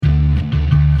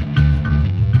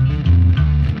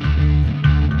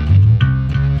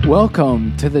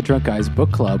Welcome to the Drunk Guys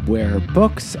Book Club, where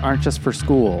books aren't just for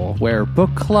school, where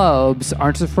book clubs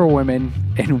aren't just for women,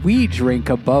 and we drink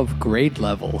above grade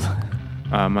level.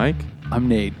 I'm Mike. I'm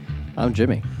Nate. I'm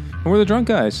Jimmy. And we're the Drunk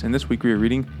Guys, and this week we are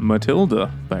reading Matilda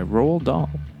by Roald Dahl.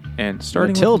 And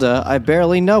starting Matilda, I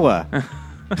barely know her.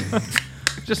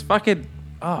 just fucking...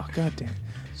 Oh, goddamn.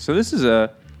 So this is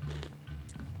a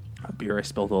beer I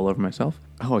spilled all over myself.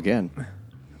 Oh, again.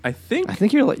 I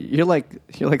think you're like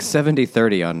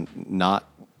 70-30 on not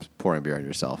pouring beer on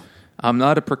yourself. I'm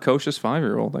not a precocious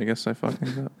 5-year-old. I guess I fucked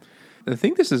things up. I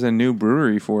think this is a new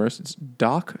brewery for us. It's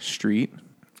Dock Street,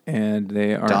 and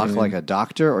they are... Dock like a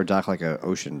doctor or dock like an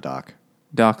ocean dock?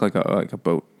 Dock like a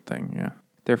boat thing, yeah.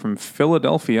 They're from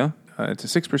Philadelphia. It's a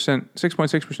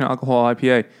 6.6% alcohol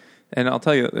IPA. And I'll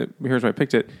tell you, here's why I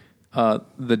picked it.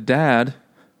 The dad,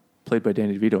 played by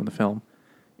Danny DeVito in the film,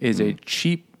 is a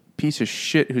cheap piece of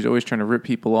shit who's always trying to rip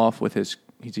people off with his...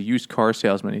 He's a used car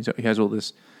salesman. He has all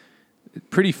this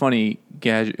pretty funny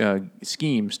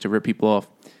schemes to rip people off.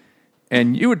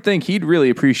 And you would think he'd really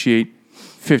appreciate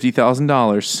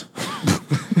 $50,000.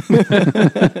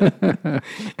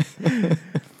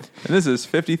 And this is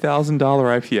 $50,000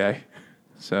 IPA.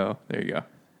 So there you go.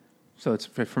 So it's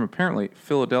from apparently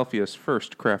Philadelphia's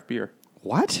first craft beer.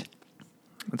 What?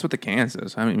 That's what the can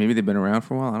says. I mean, maybe they've been around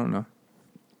for a while. I don't know.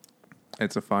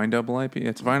 It's a fine double IPA.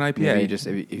 It's a fine IPA.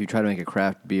 Maybe if you try to make a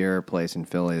craft beer place in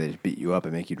Philly, they just beat you up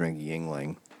and make you drink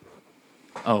Yingling.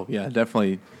 Oh, yeah,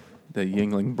 definitely. The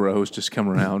Yingling bros just come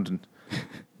around and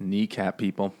kneecap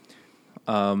people.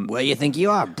 Where you think you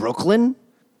are, Brooklyn?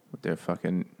 With their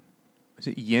fucking... Is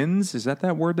it yins? Is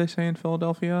that word they say in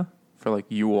Philadelphia? For like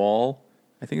you all?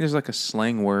 I think there's like a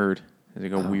slang word.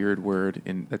 There's like a weird word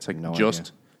that's like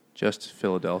just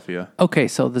Philadelphia. Okay,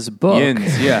 so this book...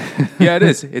 Yins, yeah. Yeah, it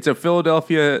is. It's a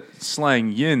Philadelphia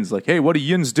slang, yins. Like, hey, what are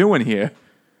yins doing here?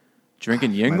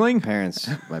 Drinking Yingling?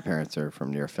 My parents are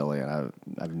from near Philly, and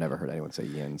I've never heard anyone say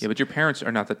yins. Yeah, but your parents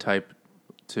are not the type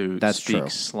to speak true.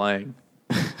 slang.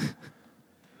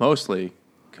 Mostly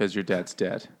because your dad's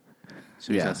dead.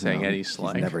 So he's not saying any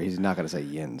slang. He's not going to say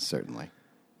yins, certainly.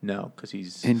 No, because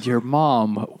he's... And your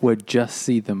mom would just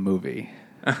see the movie.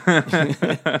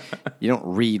 You don't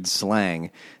read slang.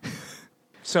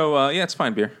 So, yeah, it's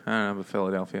fine beer. I don't know about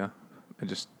Philadelphia. I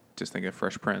just think of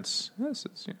Fresh Prince. This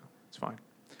is, it's fine.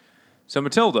 So,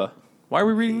 Matilda, why are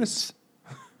we reading this?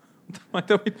 I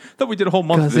thought we did a whole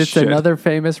month of this shit. Because it's another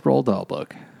famous Roald Dahl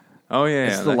book. Oh, yeah.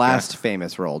 It's the last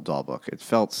famous Roald Dahl book. It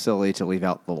felt silly to leave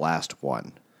out the last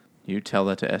one. You tell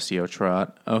that to SEO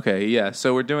Trot. Okay, yeah.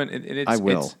 So we're doing it. I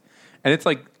will. It's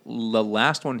like the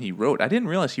last one he wrote. I didn't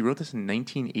realize he wrote this in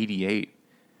 1988.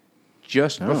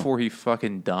 Just before he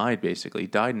fucking died, basically. He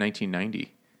died in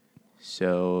 1990.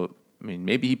 So, I mean,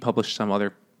 maybe he published some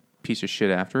other piece of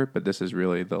shit after it, but this is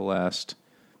really the last.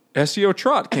 SEO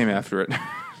Trot came after it.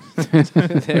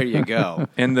 There you go.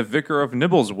 And the Vicar of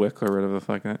Nibbleswick, or whatever the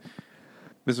fuck that.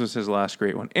 This was his last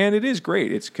great one. And it is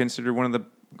great. It's considered one of the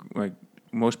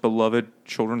most beloved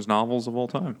children's novels of all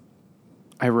time.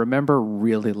 I remember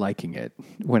really liking it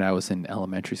when I was in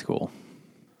elementary school.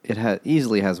 It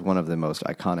easily has one of the most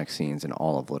iconic scenes in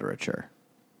all of literature,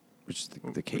 which is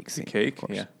the cake scene. The cake? Of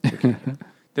course. Yeah.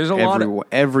 There's a lot of...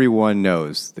 Everyone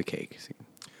knows the cake scene.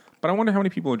 But I wonder how many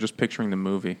people are just picturing the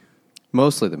movie.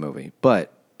 Mostly the movie,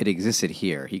 but it existed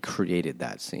here. He created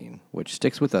that scene, which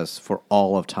sticks with us for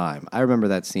all of time. I remember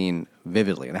that scene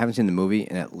vividly, and I haven't seen the movie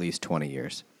in at least 20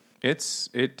 years.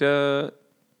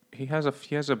 He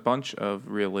has a bunch of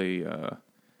really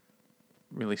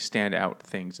stand out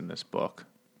things in this book.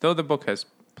 Though the book has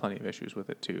plenty of issues with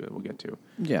it too that we'll get to.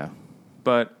 Yeah.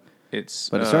 But it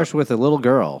starts with a little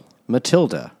girl,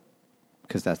 Matilda,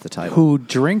 because that's the title. Who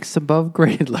drinks above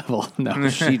grade level. No,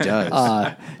 she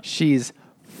does. She's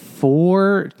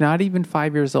 4, not even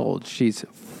 5 years old. She's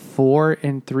 4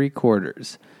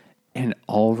 3/4 and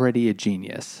already a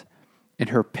genius. And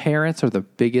her parents are the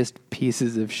biggest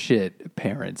pieces of shit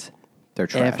parents They're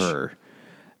trash. Ever.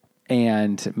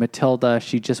 And Matilda,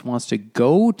 she just wants to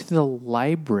go to the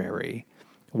library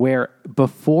where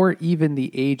before even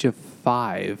the age of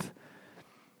 5,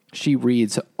 she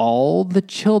reads all the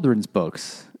children's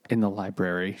books in the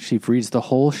library. She reads the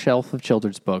whole shelf of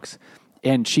children's books.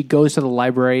 And she goes to the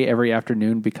library every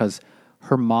afternoon because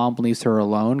her mom leaves her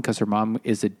alone because her mom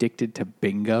is addicted to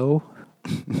bingo.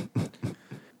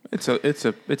 It's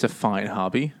a fine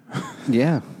hobby.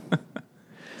 Yeah.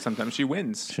 Sometimes she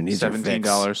wins. She needs her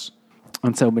 $17.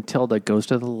 And so Matilda goes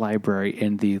to the library,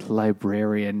 and the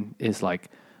librarian is like,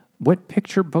 "What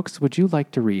picture books would you like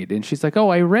to read?" And she's like,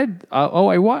 "Oh, I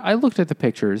looked at the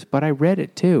pictures, but I read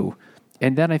it too,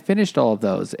 and then I finished all of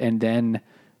those, and then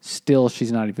Still,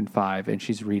 she's not even 5, and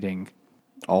she's reading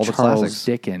All the Charles classics.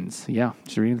 Dickens. Yeah,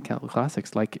 she's reading the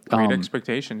classics like Great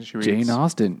Expectations. She reads. Jane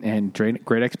Austen and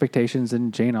Great Expectations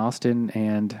and Jane Austen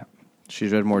and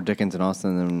She's read more Dickens and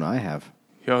Austen than I have.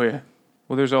 Oh yeah.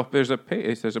 Well, there's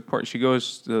a part. She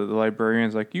goes to the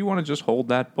librarian's like, "You want to just hold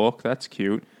that book? That's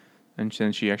cute." And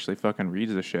then she actually fucking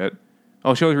reads the shit.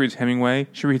 Oh, she always reads Hemingway.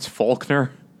 She reads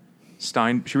Faulkner,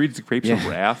 Stein. She reads The Grapes of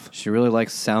Wrath. She really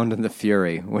likes Sound and the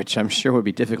Fury, which I'm sure would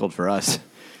be difficult for us.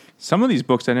 Some of these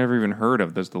books I never even heard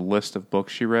of. There's the list of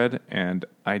books she read, and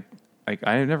I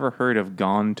never heard of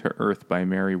Gone to Earth by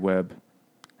Mary Webb.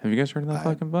 Have you guys heard of that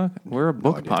fucking book? We're a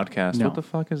book podcast. No. What the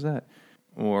fuck is that?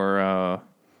 Or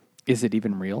is it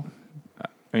even real?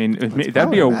 I mean,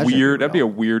 that'd be a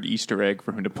weird Easter egg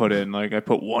for him to put in. Like, I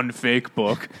put one fake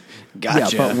book.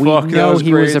 Gotcha. Yeah, but we Fuck, that know was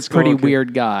he grade was a school, pretty okay.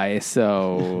 weird guy,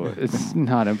 so it's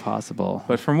not impossible.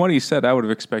 But from what he said, I would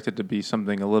have expected to be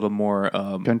something a little more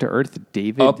Gone to Earth,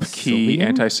 David up-key, Salian?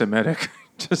 anti-Semitic.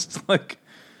 Just like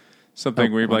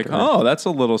something where you're like, Gone to Earth. oh, that's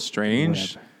a little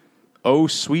strange. Web. Oh,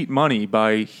 Sweet Money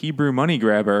by Hebrew Money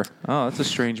Grabber. Oh, that's a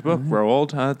strange book,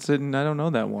 Roald. I don't know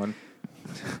that one.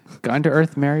 Gone to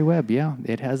Earth, Mary Webb. Yeah,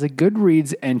 it has a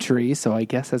Goodreads entry, so I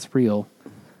guess that's real.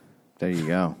 There you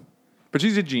go. But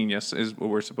she's a genius, is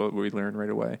what we learn right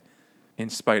away, in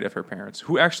spite of her parents,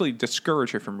 who actually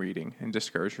discourage her from reading and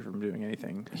discourage her from doing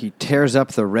anything. He tears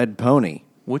up the red pony.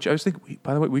 Which I was thinking,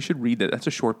 by the way, we should read that. That's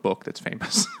a short book that's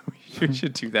famous. We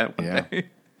should do that one day.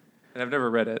 And I've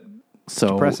never read it.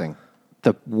 So Depressing.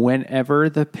 Whenever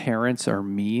the parents are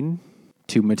mean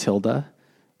to Matilda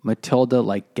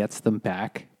like gets them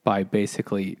back by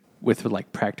basically with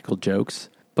like practical jokes,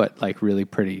 but like really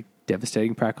pretty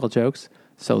devastating practical jokes.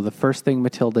 So the first thing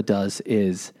Matilda does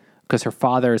is, because her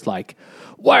father is like,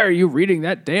 "Why are you reading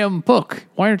that damn book?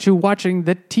 Why aren't you watching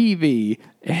the TV?"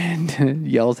 And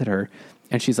yells at her.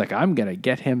 And she's like, "I'm going to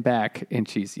get him back." And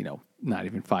she's, not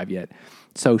even 5 yet.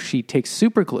 So she takes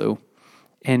super glue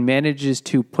and manages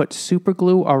to put super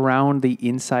glue around the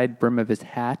inside brim of his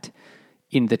hat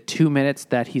in the 2 minutes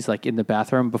that he's like in the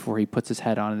bathroom before he puts his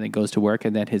hat on and then goes to work.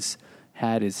 And then his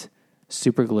hat is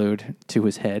super glued to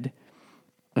his head.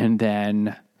 And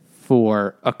then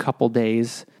for a couple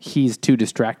days, he's too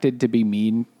distracted to be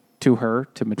mean to her,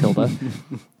 to Matilda.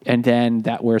 And then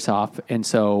that wears off. And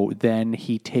so then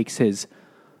she takes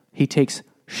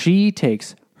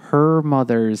her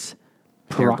mother's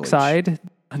peroxide,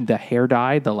 the hair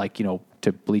dye,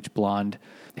 to bleach blonde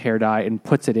hair dye, and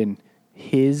puts it in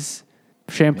his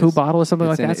shampoo bottle or something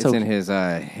like that. It's in his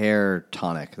hair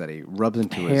tonic that he rubs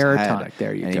into his Hair head. tonic,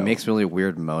 there you and go. he makes really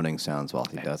weird moaning sounds while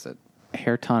he does it.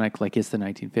 Hair tonic like it's the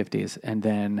 1950s. And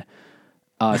then,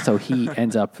 so he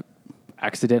ends up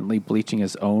accidentally bleaching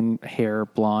his own hair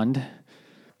blonde.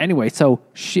 Anyway, so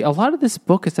a lot of this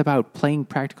book is about playing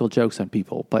practical jokes on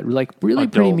people, but like really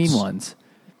pretty mean ones.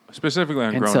 Specifically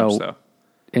on And grown-ups, so- though.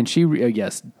 And she,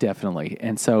 yes, definitely.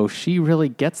 And so she really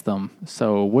gets them.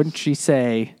 So wouldn't she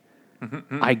say,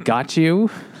 "I got you"?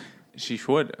 She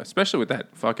would, especially with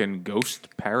that fucking ghost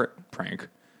parrot prank.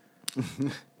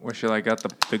 Where she like got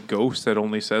the ghost that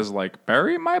only says like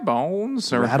 "bury my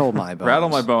bones" or Rattle my bones. rattle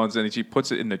my bones, and she puts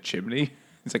it in the chimney.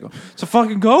 It's like, it's a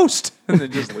fucking ghost, and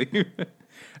then just leave.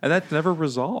 And that's never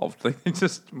resolved. Like, they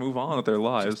just move on with their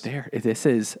lives. There, this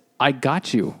is "I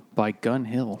Got You" by Gun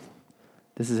Hill.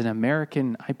 This is an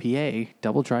American IPA,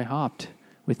 double dry hopped,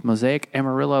 with Mosaic,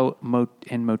 Amarillo,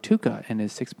 and Motueka, and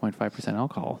is 6.5%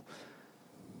 alcohol.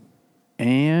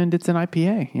 And it's an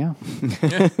IPA,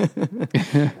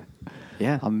 yeah.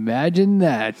 Yeah. Imagine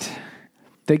that.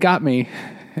 They got me.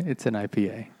 It's an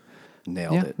IPA.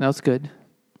 Nailed Yeah, it. that was good.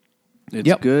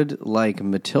 It's good like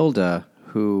Matilda,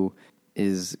 who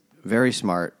is very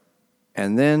smart,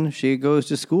 and then she goes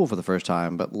to school for the first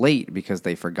time, but late because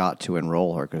they forgot to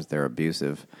enroll her because they're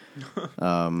abusive.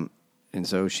 And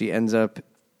so she ends up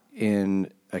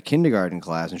in a kindergarten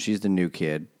class, and she's the new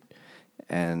kid.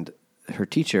 And her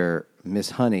teacher,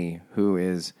 Miss Honey, who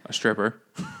is... A stripper.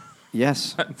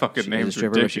 Yes. That fucking she name's is a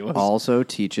stripper, but she ridiculous. also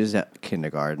teaches at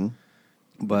kindergarten.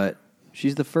 But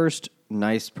she's the first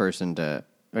nice person to...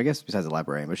 I guess besides the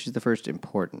librarian, but she's the first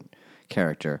important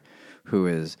character who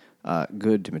is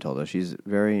good to Matilda. She's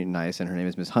very nice, and her name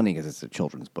is Miss Honey because it's a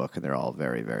children's book, and they're all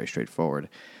very, very straightforward.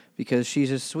 Because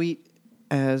she's as sweet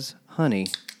as honey.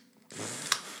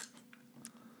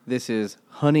 This is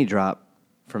Honey Drop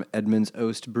from Edmunds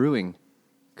Oast Brewing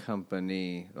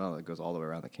Company. Oh, it goes all the way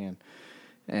around the can.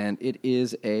 And it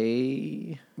is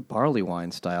a barley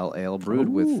wine style ale brewed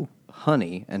with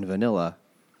honey and vanilla.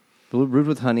 Brewed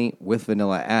with honey with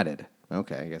vanilla added.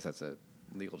 Okay, I guess that's a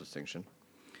legal distinction.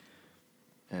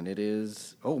 And it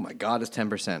is, oh my God, it's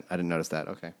 10%. I didn't notice that.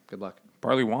 Okay, good luck.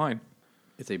 Barley wine.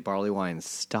 It's a barley wine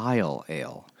style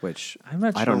ale, which I'm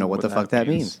not I don't sure know what the fuck that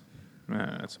means.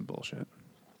 That's some bullshit.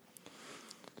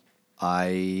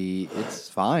 It's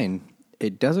fine.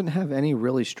 It doesn't have any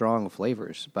really strong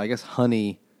flavors, but I guess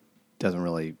honey doesn't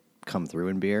really come through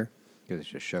in beer because it's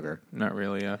just sugar. Not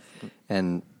really, yeah.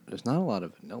 And there's not a lot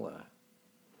of vanilla.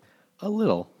 A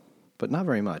little, but not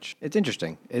very much. It's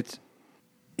interesting. It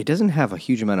doesn't have a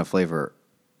huge amount of flavor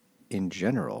in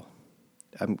general.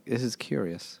 This is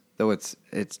curious. Though it's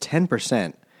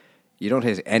 10%, you don't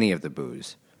taste any of the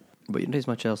booze, but you don't taste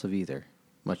much else either.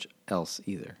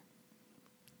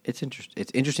 It's interesting.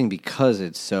 It's interesting because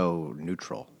it's so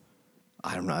neutral.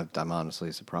 I don't know. I'm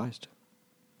honestly surprised.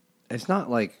 It's not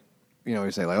like, you know,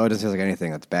 you say like, oh, it doesn't taste like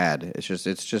anything that's bad. It's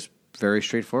just very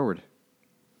straightforward.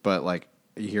 But like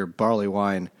you hear barley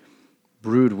wine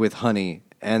brewed with honey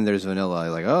and there's vanilla.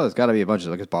 Like, oh, there's got to be a bunch of,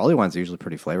 like, 'cause barley wines are usually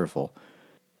pretty flavorful.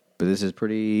 But this is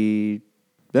pretty,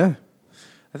 yeah.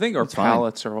 I think our It's fine.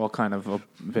 palates are all kind of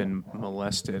been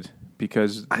molested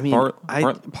because I mean,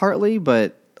 partly,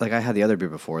 but like I had the other beer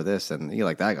before this, and you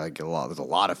like that. Like there's a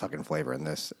lot of fucking flavor in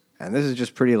this, and this is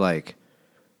just pretty like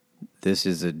this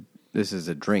is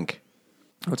a drink.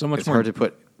 it's so much It's more hard to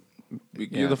put.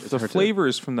 Yeah, the flavor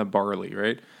is from the barley,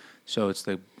 right? So it's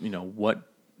the what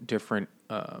different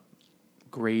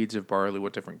grades of barley,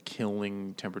 what different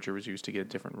killing temperature was used to get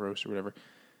different roasts or whatever,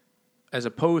 as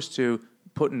opposed to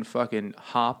putting fucking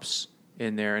hops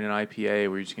in there in an IPA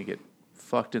where you're just gonna get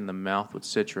fucked in the mouth with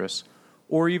citrus,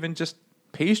 or even just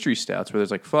pastry stouts where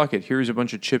there's like, fuck it, here's a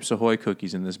bunch of Chips Ahoy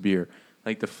cookies in this beer.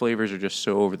 Like the flavors are just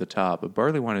so over the top. But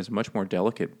barley wine is much more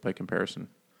delicate by comparison.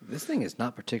 This thing is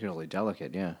not particularly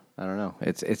delicate. Yeah, I don't know.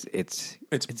 It's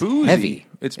boozy. heavy.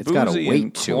 It's got a boozy weight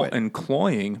and to it. and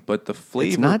cloying, but the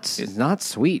flavor It's not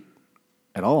sweet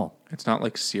at all. It's not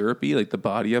like syrupy. Like the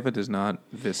body of it is not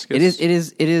viscous. It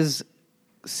is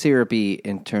syrupy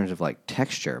in terms of like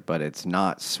texture, but it's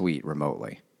not sweet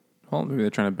remotely. Well, maybe they're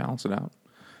trying to balance it out.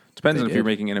 Depends They on if did. you're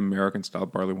making an American style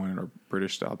barley wine or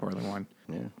British style barley wine.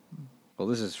 Yeah. Well,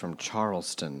 this is from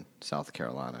Charleston, South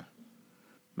Carolina.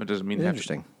 It doesn't mean It's they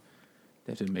interesting.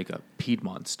 have to make a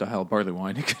Piedmont style barley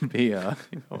wine. It could be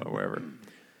wherever.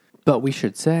 But we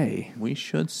should say We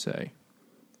should say.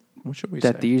 What should we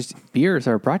that say? these beers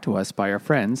are brought to us by our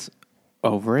friends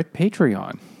over at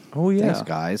Patreon. Oh yeah. Thanks,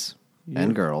 guys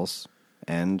and girls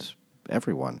and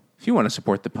everyone. If you want to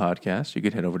support the podcast, you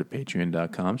could head over to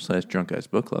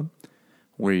patreon.com/drunkguysbookclub,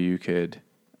 where you could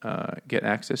get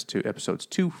access to episodes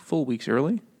 2 full weeks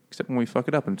early, except when we fuck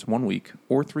it up and it's 1 week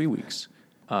or 3 weeks.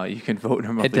 You can vote in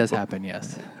our monthly It does book. happen,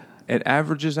 yes. It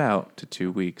averages out to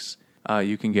 2 weeks.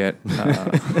 You can get...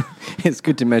 It's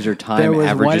good to measure time There was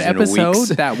one averages in episode weeks.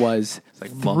 that was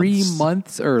like 3 months.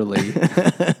 months early.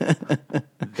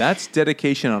 That's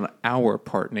dedication on our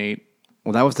part, Nate.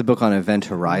 Well, that was the book on Event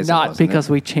Horizon. Not wasn't because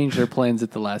it? we changed our plans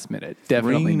at the last minute.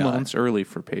 Definitely 3 not. months early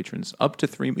for patrons. Up to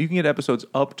 3... You can get episodes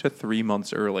up to 3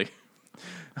 months early.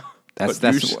 that's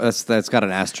But that's got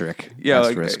an asterisk. Yeah,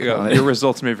 asterisk on it. your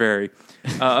results may vary.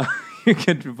 You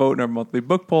can vote in our monthly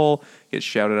book poll, get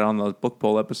shouted out on those book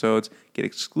poll episodes, get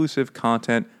exclusive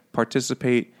content,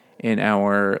 participate in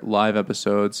our live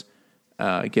episodes,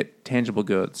 get tangible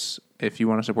goods. If you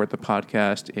want to support the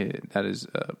podcast, that is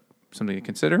something to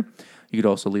consider. You could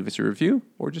also leave us a review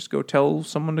or just go tell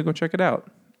someone to go check it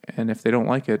out. And if they don't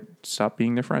like it, stop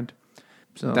being their friend.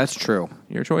 So That's true.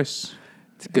 your choice.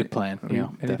 It's a good plan. I mean, Yeah,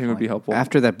 anything definitely. would be helpful.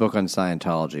 After that book on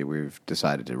Scientology, we've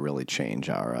decided to really change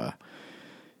our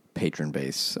patron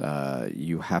base.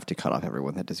 You have to cut off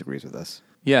everyone that disagrees with us.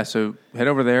 Yeah, so head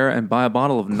over there and buy a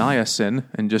bottle of niacin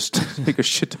and just take a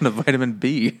shit ton of vitamin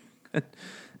B. And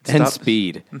Stop.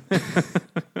 speed.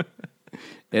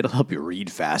 It'll help you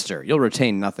read faster. You'll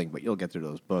retain nothing, but you'll get through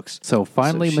those books. So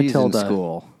finally, she's Matilda in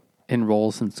school.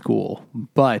 enrolls in school,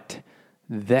 but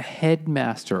the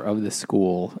headmaster of the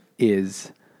school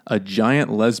is A giant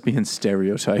lesbian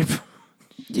stereotype.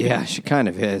 Yeah, she kind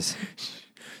of is.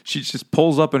 She just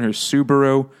pulls up in her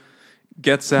Subaru,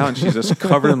 gets out, and she's just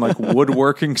covered in like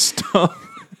woodworking stuff.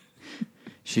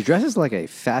 She dresses like a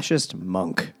fascist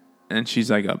monk. And she's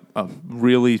like a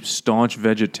really staunch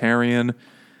vegetarian.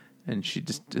 And she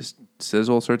just says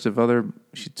all sorts of other...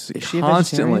 She Is she a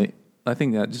constantly... vegetarian? I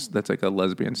think that's like a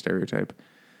lesbian stereotype.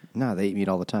 No, they eat meat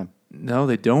all the time. No,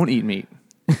 they don't eat meat.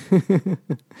 They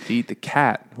eat the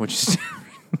cat, which is...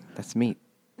 That's meat.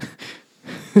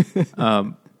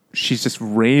 She's just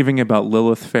raving about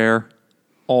Lilith Fair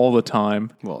all the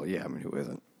time. Well, yeah, I mean, who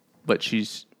isn't? But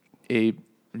she's a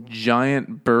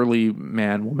giant burly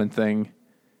man-woman thing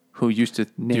who used to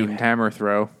do Named. hammer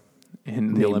throw.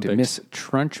 in the named Olympics. Miss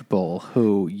Trunchbull,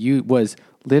 who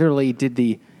did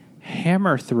the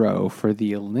hammer throw for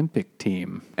the Olympic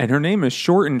team. And her name is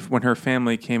shortened when her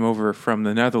family came over from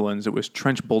the Netherlands. It was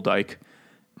Trenchbuldijk.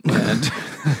 And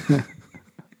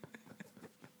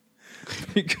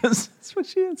because that's what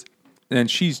she is. And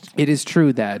It is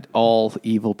true that all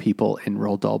evil people in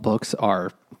Roald Dahl books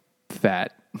are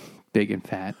fat, big and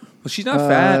fat. well, she's not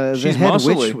fat. She's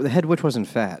muscly. The head witch wasn't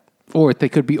fat. Or they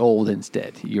could be old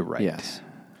instead. You're right. Yes.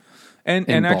 And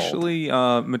bald. actually,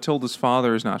 Matilda's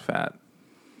father is not fat.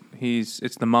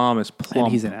 It's the mom is plump.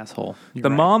 And he's an asshole. The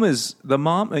mom.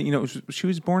 She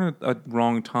was born at a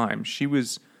wrong time. She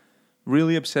was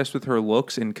really obsessed with her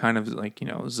looks and kind of like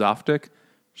Zoftic.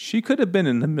 She could have been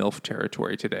in the MILF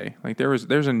territory today. Like there's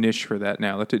a niche for that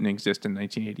now that didn't exist in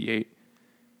 1988.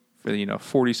 For the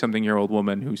 40-something-year-old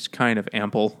woman who's kind of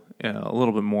ample, a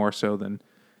little bit more so than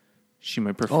she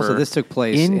might prefer. Also, this took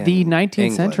place in the 19th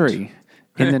England. century.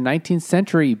 In the 19th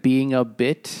century,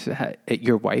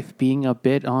 your wife being a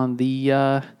bit on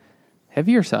the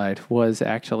heavier side was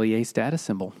actually a status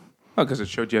symbol. Oh, because it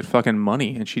showed you had fucking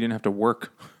money and she didn't have to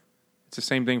work. It's the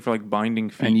same thing for like binding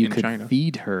feet and you in could China.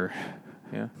 feed her.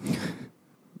 Yeah.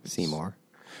 Seymour.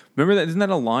 Remember that? Isn't that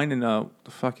a line in the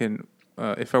fucking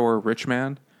If I Were a Rich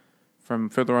Man from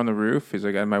Fiddler on the Roof? He's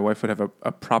like, my wife would have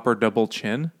a proper double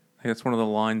chin. I think that's one of the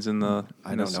lines in the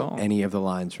I don't know any of the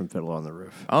lines from Fiddler on the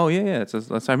Roof. Oh, yeah.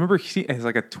 I remember as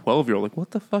like a 12-year-old, like,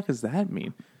 what the fuck does that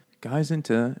mean? Guy's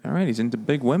he's into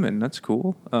big women. That's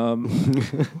cool. I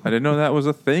didn't know that was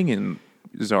a thing in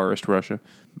Tsarist Russia.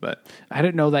 But I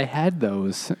didn't know they had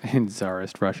those in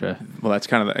Tsarist Russia. well, that's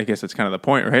kind of I guess that's kind of the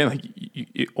point, right? Like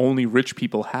only rich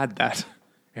people had that.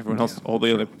 Everyone else, all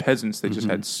the other peasants, they just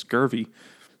had scurvy.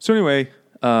 So anyway,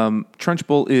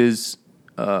 Trunchbull is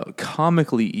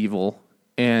comically evil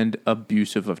and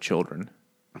abusive of children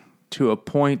to a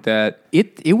point that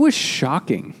It was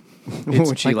shocking.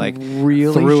 When she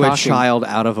really threw shocking. a child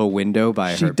out of a window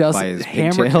by his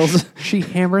pigtails. She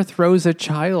hammer throws a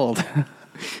child.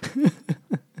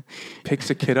 picks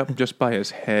a kid up just by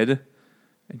his head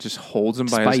and just holds him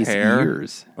by his his hair.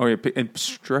 ears. Oh, yeah, and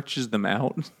stretches them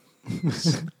out.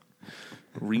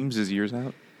 Reams his ears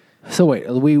out. So wait,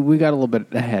 we got a little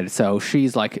bit ahead. So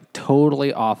she's like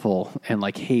totally awful and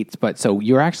like hates. But so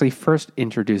you're actually first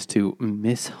introduced to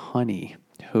Miss Honey,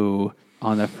 who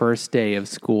on the first day of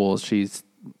school, this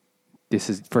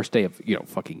is first day of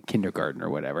fucking kindergarten or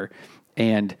whatever,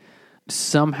 and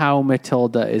somehow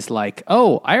Matilda is like,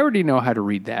 oh, I already know how to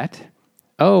read that.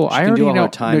 Oh, I already know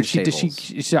times tables.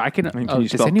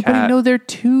 Does anybody know their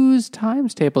twos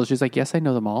times tables? She's like, yes, I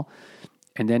know them all.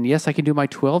 And then, yes, I can do my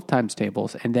 12 times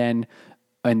tables. And then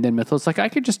Matilda's like, I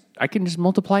can just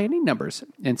multiply any numbers.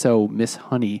 And so Miss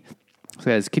Honey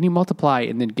says, can you multiply?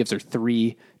 And then gives her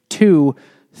two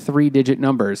 3-digit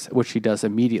numbers, which she does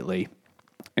immediately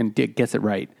and gets it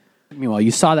right. Meanwhile,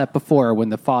 you saw that before when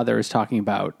the father is talking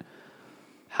about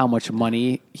how much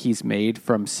money he's made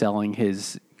from selling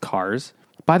his cars.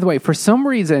 By the way, for some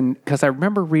reason, because I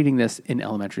remember reading this in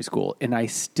elementary school, and I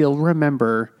still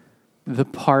remember the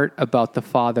part about the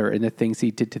father and the things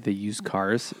he did to the used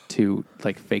cars to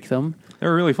like fake them. They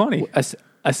were really funny.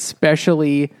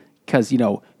 Especially because,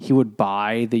 he would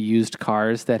buy the used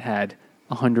cars that had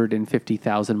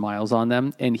 150,000 miles on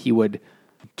them, and he would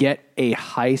get a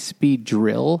high-speed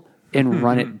drill and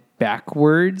run it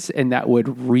backwards, and that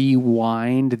would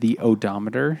rewind the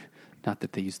odometer. Not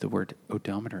that they use the word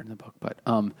odometer in the book, but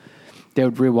they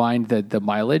would rewind the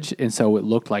mileage, and so it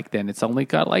looked like then it's only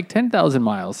got like 10,000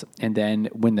 miles. And then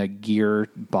when the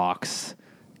gearbox,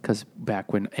 because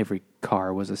back when every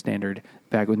car was a standard,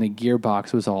 back when the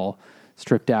gearbox was all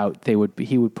stripped out, he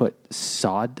would put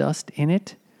sawdust in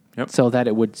it. Yep. So that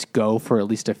it would go for at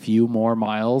least a few more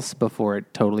miles before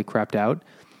it totally crapped out.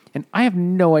 And I have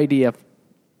no idea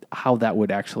how that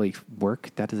would actually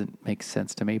work. That doesn't make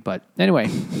sense to me. But anyway,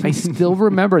 I still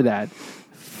remember that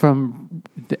from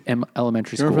the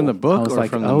elementary school. From the book I was or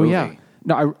like, from the oh, movie? Yeah.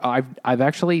 No, I've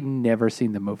actually never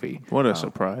seen the movie. What a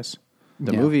surprise.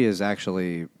 The movie is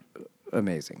actually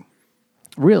amazing.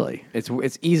 Really?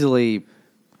 It's easily,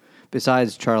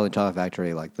 besides Charlie and Chocolate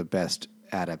Factory, like the best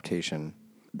adaptation.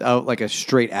 Like a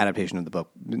straight adaptation of the book.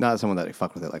 Not someone that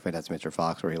fucked with it like Fantastic Mr.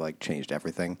 Fox, where he like changed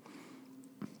everything.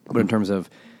 But in terms of,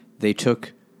 they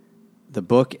took the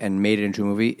book and made it into a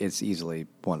movie, it's easily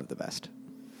one of the best.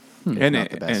 And not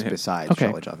the best besides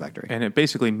Charlie and Chocolate Factory. And it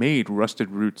basically made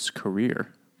Rusted Root's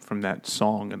career from that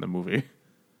song in the movie.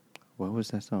 What was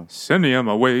that song? Send him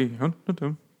away. Jump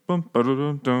on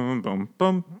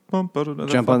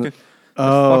the...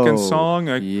 fucking song.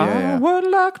 Like, yeah. I would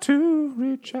like to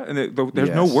reach out. And there's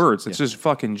no Yes. words. It's just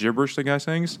fucking gibberish the guy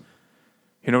sings.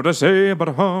 You know what I say about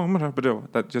a home?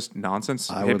 That just nonsense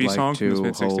I would hippie like song from the to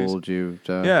mid-60s. hold you.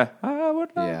 Yeah. I would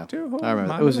like Yeah. to hold I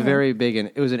remember. my It was hand. very big,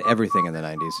 and it was in everything in the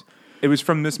 90s. It was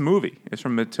from this movie. It's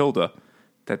from Matilda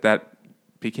that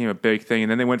became a big thing.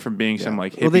 And then they went from being some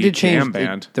like hippie They did change. jam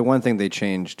band. The one thing they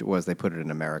changed was they put it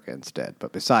in America instead.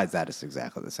 But besides that, it's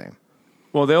exactly the same.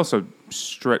 Well, they also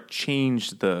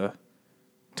changed the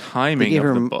timing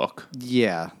of the book.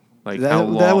 Yeah. Like that, how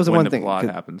long that was the when one the thing. plot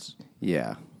happens.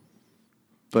 Yeah.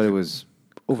 But it was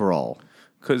overall.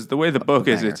 Because the way the book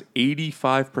is, banger. it's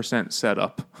 85%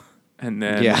 setup. And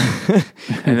then, Yeah. and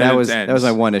then that it was ends.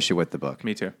 my one issue with the book.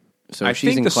 Me too. So I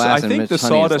she's think in class I and think Miss the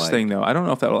Honey is sawdust like- thing, though, I don't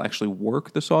know if that'll actually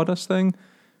work, the sawdust thing.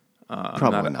 Probably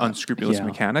I'm not an not. unscrupulous Yeah.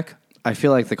 mechanic. I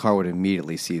feel like the car would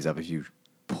immediately seize up if you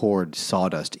poured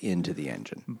sawdust into the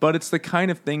engine. But it's the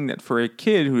kind of thing that for a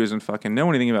kid who doesn't fucking know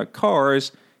anything about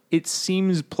cars, it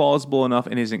seems plausible enough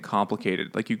and isn't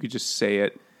complicated. Like you could just say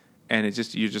it, and it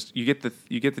just you get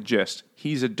the gist.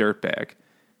 He's a dirtbag,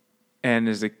 and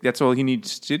that's all he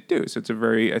needs to do. So it's a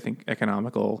very, I think,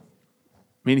 economical.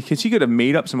 I mean, because he could have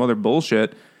made up some other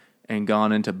bullshit and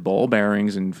gone into ball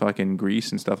bearings and fucking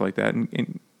grease and stuff like that,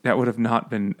 and that would have not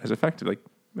been as effective. Like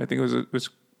I think it was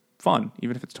fun,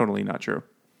 even if it's totally not true.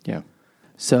 Yeah.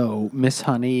 So Miss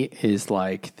Honey is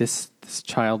like, this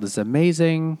child is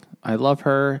amazing. I love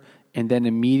her. And then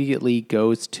immediately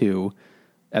goes to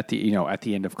at the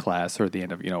end of class or the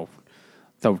end of,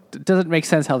 so it doesn't make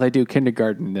sense how they do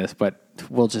kindergarten in this, but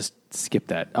we'll just skip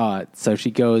that. So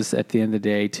she goes at the end of the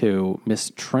day to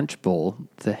Miss Trunchbull,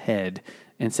 the head,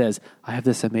 and says, I have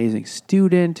this amazing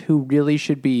student who really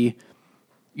should be,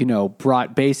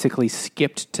 basically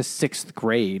skipped to 6th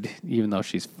grade, even though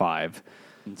she's 5.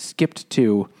 Skipped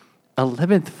to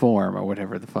 11th form or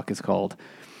whatever the fuck it's called.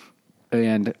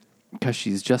 And because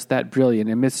she's just that brilliant.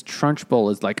 And Miss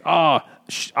Trunchbull is like, I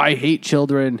hate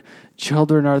children.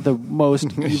 Children are the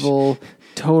most evil,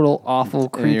 total awful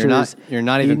creatures. You're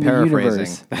not even in the paraphrasing.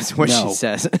 universe. That's what No. she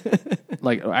says.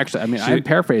 Actually, I mean, I'm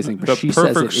paraphrasing, but The she says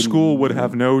it perfect in- school would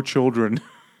have no children.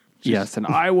 Yes, and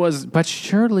I was, but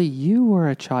surely you were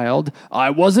a child.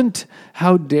 I wasn't.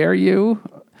 How dare you?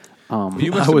 You I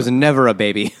must was have, never a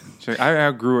baby. I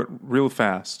outgrew it real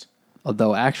fast.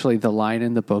 Although actually the line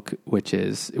in the book, which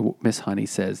is Miss Honey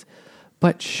says,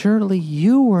 but surely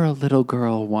you were a little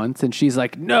girl once. And she's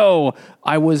like, no,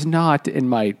 I was not. In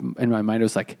my mind, it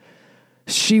was like,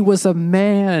 she was a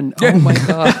man. Oh my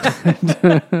God.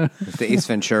 It's the Ace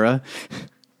Ventura.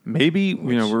 Maybe,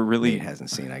 we're really, Nate hasn't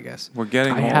seen, I guess. we're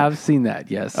getting I all- have seen that,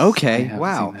 yes. Okay, I have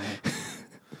wow. seen that.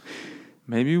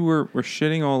 Maybe we're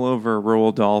shitting all over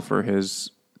Roald Dahl for his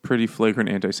pretty flagrant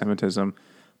anti-Semitism,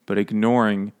 but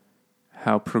ignoring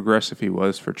how progressive he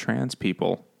was for trans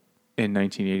people in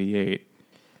 1988.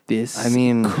 This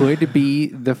could be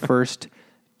the first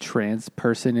trans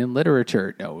person in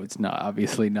literature. No, it's not.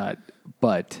 Obviously not.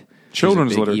 But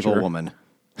Children's She's a big literature. evil woman.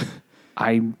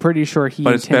 I'm pretty sure he.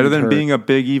 But it's better than intended her- being a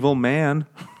big evil man.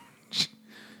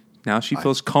 Now she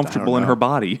feels comfortable in know. her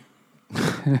body.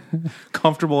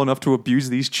 Comfortable enough to abuse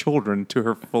these children to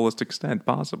her fullest extent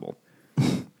possible.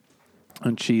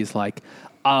 And she's like,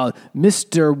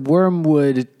 Mr.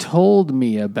 Wormwood told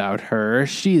me about her.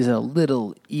 She's a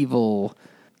little evil.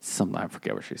 I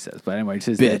forget what she says. But anyway,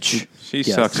 she says, Bitch. She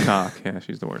Yes. sucks cock. Yeah,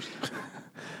 she's the worst.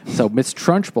 So Miss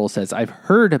Trunchbull says, I've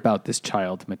heard about this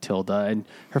child, Matilda, and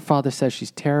her father says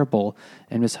she's terrible.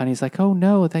 And Miss Honey's like, oh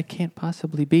no, that can't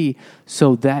possibly be.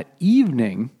 So that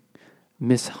evening,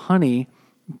 Miss Honey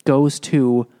goes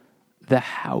to the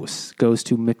house, goes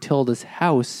to Matilda's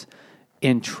house,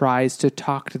 and tries to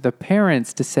talk to the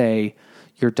parents to say,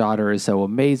 your daughter is so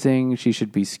amazing, she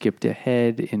should be skipped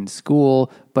ahead in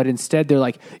school. But instead they're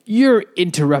like, you're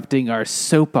interrupting our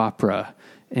soap opera,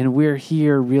 and we're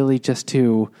here really just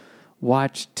to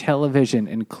watch television.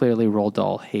 And clearly Roald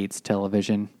Dahl hates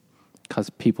television because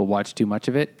people watch too much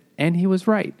of it, and he was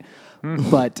right.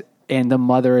 And the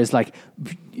mother is like,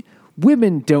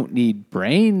 women don't need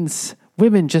brains.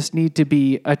 Women just need to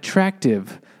be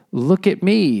attractive. Look at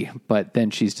me. But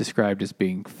then she's described as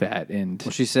being fat and...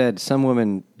 Well, she said some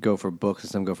women go for books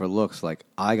and some go for looks. Like,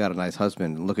 I got a nice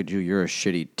husband. And look at you. You're a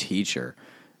shitty teacher.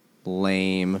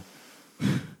 Lame.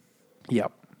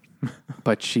 Yep.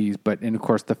 And of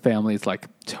course the family is like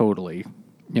totally,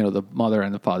 the mother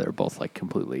and the father are both like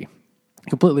completely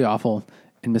awful.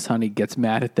 And Miss Honey gets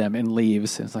mad at them and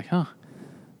leaves. And it's like,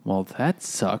 well, that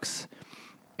sucks.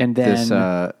 And then...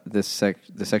 The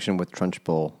section with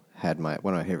Trunchbull had one of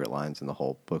my favorite lines in the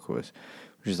whole book which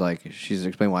is like, she's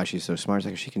explaining why she's so smart. It's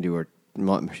like she can do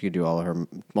all of her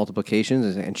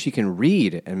multiplications and she can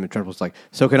read. And Trunchbull's like,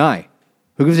 so can I.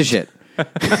 Who gives a shit?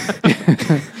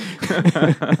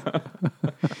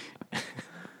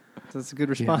 That's a good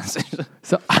response.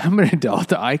 So I'm an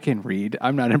adult. I can read.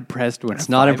 I'm not impressed when It's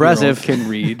a not 5-year-old impressive. can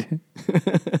read.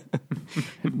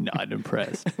 Not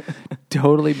impressed.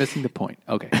 Totally missing the point.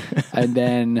 Okay. And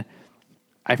then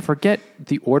I forget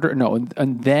the order. No,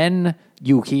 and then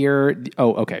you hear.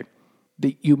 Oh, okay.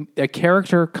 A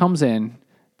character comes in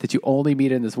that you only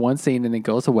meet in this one scene and then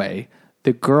goes away.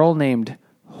 The girl named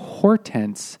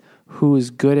Hortense, who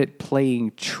is good at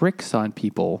playing tricks on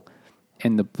people,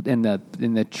 and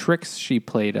the tricks she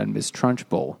played on Miss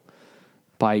Trunchbull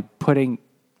by putting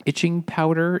itching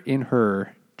powder in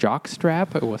her jock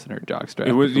strap. It wasn't her jock strap.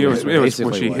 It was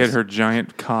when she was. hit her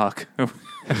giant cock.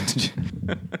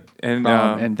 and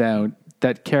then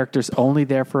that character's only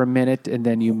there for a minute, and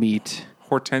then you meet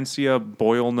Hortensia,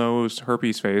 boil-nosed,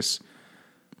 herpes face,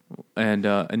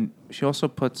 and she also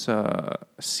puts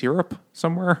syrup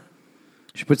somewhere.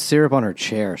 She puts syrup on her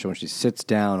chair, so when she sits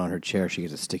down on her chair, she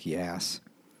gets a sticky ass.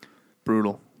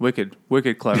 Brutal, wicked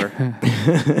clever.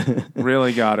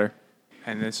 Really got her.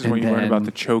 And this is when you learn about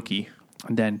the chokey.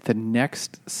 And then the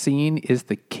next scene is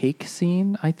the cake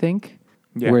scene, I think,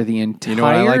 Yeah. where the entire know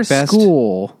what I like best?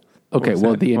 school. Okay, What was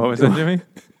well, that? What was that, Jimmy?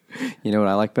 You know what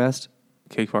I like best?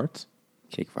 Cake farts.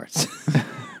 Cake farts.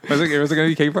 Was it going to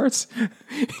be cake farts?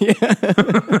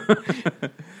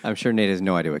 I'm sure Nate has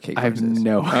no idea what cake I have farts is.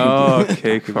 no idea. Oh,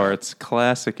 cake farts.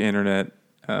 Classic internet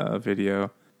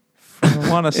video. I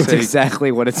want to It's say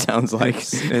exactly what it sounds like.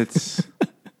 it's.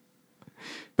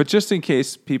 But just in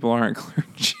case people aren't clear,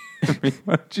 Jimmy,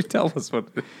 why don't you tell us what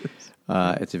it is?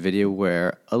 It's a video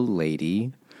where a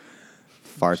lady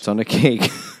farts on a cake.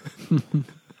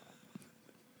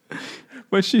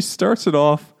 But she starts it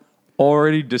off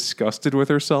already disgusted with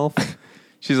herself.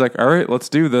 She's like, all right, let's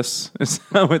do this. Is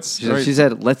how it's She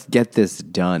said, let's get this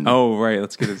done. oh, right,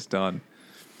 let's get this done.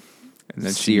 And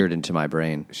then Seared into my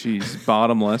brain. she's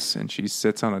bottomless and she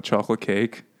sits on a chocolate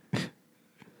cake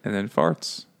and then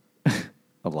farts.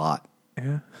 A lot.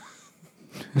 Yeah.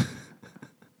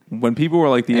 When people were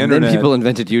like the And internet. then people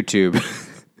invented YouTube.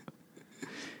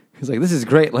 He's like, this is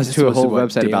great. Let's do a whole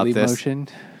website about this. Motion.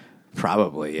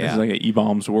 Probably, It's yeah. like an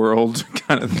E-Bombs world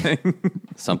kind of thing.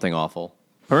 Something awful.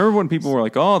 I remember when people were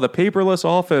like, oh, the paperless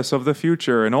office of the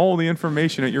future and all the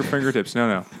information at your fingertips.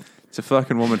 No. It's a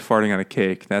fucking woman farting on a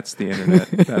cake. That's the internet.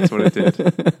 That's what it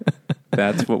did.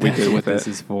 That's what we That's did what with this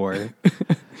it. is for.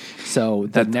 So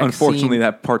the next Unfortunately, scene,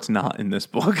 that part's not in this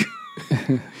book.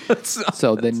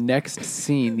 So the next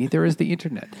scene, neither is the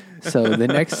internet. So the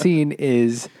next scene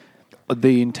is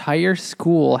the entire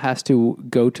school has to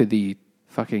go to the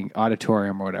fucking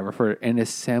auditorium or whatever for an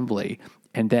assembly.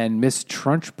 And then Miss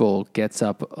Trunchbull gets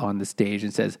up on the stage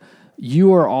and says,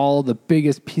 you are all the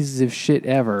biggest pieces of shit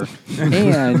ever. And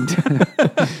I'm going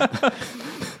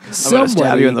to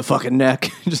stab you in the somebody fucking neck.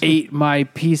 ate my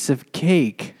piece of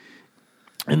cake.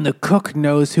 And the cook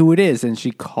knows who it is. And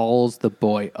she calls the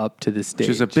boy up to the stage. Which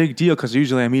is a big deal because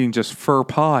usually I'm eating just fur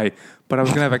pie, but I was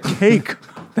going to have a cake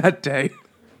that day.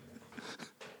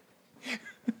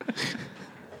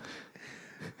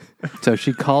 So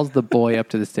she calls the boy up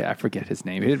to the stage. I forget his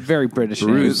name. It's very British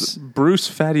name. Bruce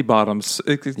Fatty Bottoms.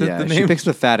 Yeah, The she name. picks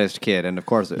the fattest kid, and of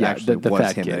course, it actually the was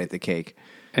fat him kid. that ate the cake.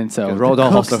 And so Because the Roald Dahl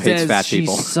cook also hates says fat she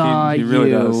people. saw He really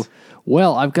you. does.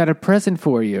 Well, I've got a present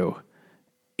for you.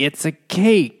 It's a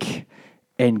cake.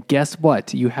 And guess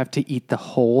what? You have to eat the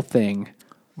whole thing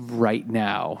right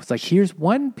now. It's like, here's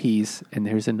one piece, and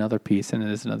there's another piece, and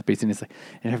there's another piece. And it's like,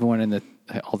 and everyone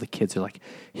all the kids are like,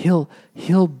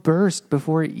 he'll burst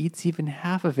before he eats even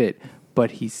half of it.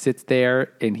 But he sits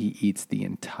there and he eats the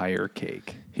entire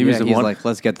cake. He's like,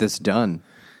 let's get this done.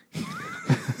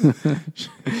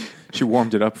 She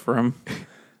warmed it up for him.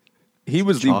 He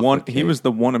was the Chocolate one. cake. He was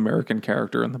the one American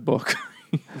character in the book.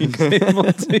 He's able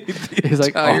to eat the He's like,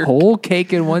 entire a whole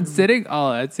cake in one sitting?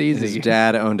 Oh, that's His easy.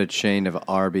 dad owned a chain of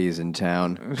Arby's in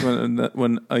town.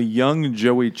 when a young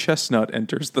Joey Chestnut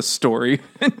enters the story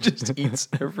and just eats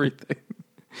everything.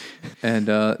 And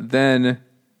then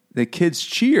the kids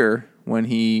cheer when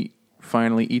he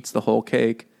finally eats the whole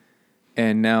cake.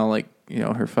 And now, like, you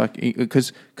know, her fucking...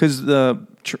 Because the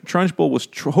Trunchbull was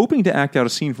hoping to act out a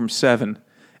scene from Seven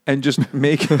and just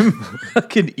make him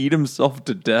fucking eat himself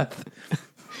to death.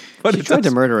 But She tried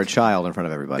to murder a child in front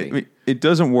of everybody. It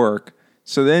doesn't work.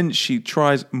 So then she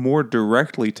tries more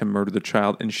directly to murder the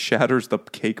child and shatters the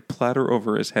cake platter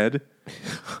over his head.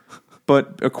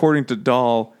 But according to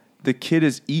Dahl, the kid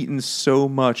has eaten so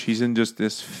much, he's in just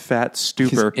this fat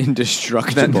stupor. He's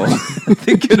indestructible.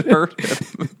 They could hurt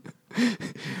him.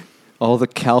 All the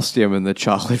calcium in the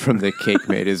chocolate from the cake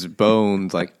made his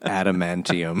bones like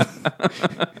adamantium.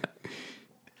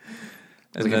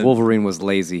 It's like if Wolverine was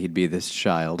lazy, he'd be this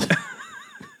child.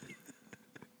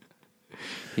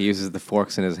 He uses the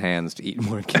forks in his hands to eat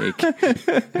more cake.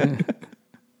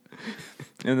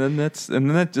 And then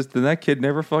that kid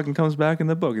never fucking comes back in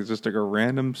the book. It's just like a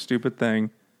random stupid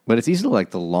thing. But it's easily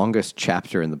like the longest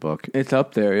chapter in the book. It's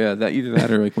up there, yeah. That either that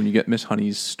or like when you get Miss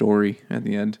Honey's story at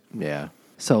the end. Yeah.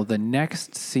 So the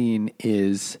next scene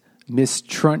is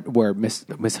where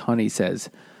Miss Honey says,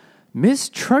 Miss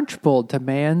Trunchbull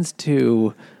demands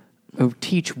to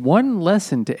teach one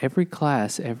lesson to every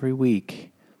class every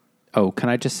week. Oh, can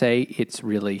I just say it's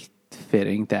really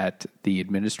fitting that the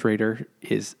administrator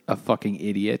is a fucking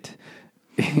idiot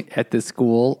at this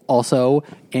school also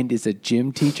and is a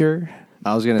gym teacher.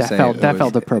 I was going to say that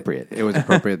felt appropriate. It was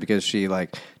appropriate because she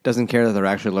doesn't care that they're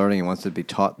actually learning and wants to be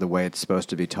taught the way it's supposed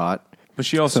to be taught. But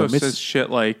she also says shit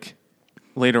like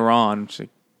later on. She's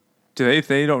like,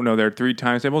 they don't know their 3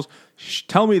 times tables.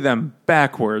 Tell me them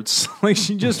backwards. Like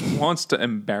she just wants to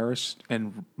embarrass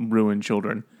and ruin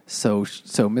children. So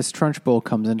Miss Trunchbull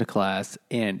comes into class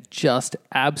and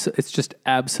it's just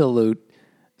absolute.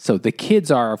 So the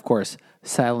kids are, of course,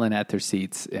 silent at their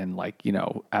seats and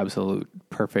absolute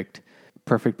perfect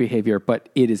behavior, but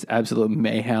it is absolute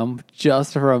mayhem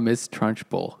just from Miss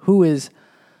Trunchbull, who is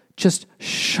just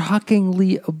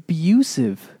shockingly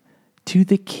abusive to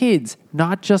the kids,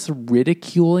 not just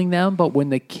ridiculing them, but when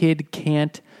the kid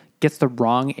gets the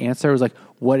wrong answer, it was like,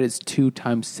 what is 2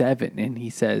 times 7? And he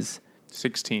says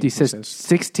 16. He says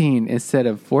 16 instead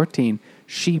of 14.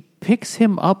 She picks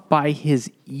him up by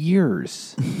his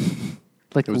ears.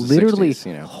 Literally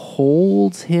 60s,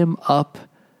 holds him up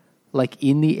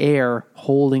in the air,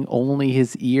 holding only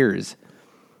his ears.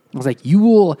 I was like, you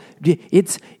will, and the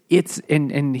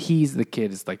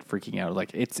kid is freaking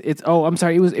out. Oh, I'm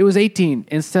sorry. It was 18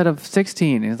 instead of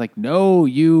 16. And it's like, no,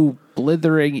 you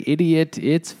blithering idiot.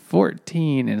 It's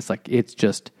 14. And it's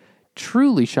just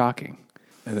truly shocking.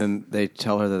 And then they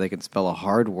tell her that they can spell a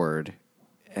hard word.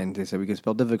 And they say, we can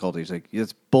spell difficulty. She's like,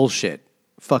 that's bullshit.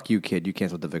 Fuck you, kid. You can't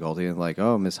spell difficulty. And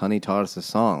oh, Miss Honey taught us a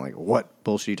song. What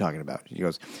bullshit are you talking about? She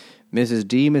goes, Mrs.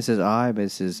 D, Mrs. I,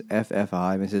 Mrs.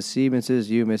 FFI, Mrs. C, Mrs.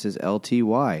 U, Mrs.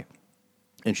 LTY.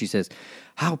 And she says,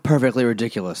 how perfectly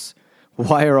ridiculous.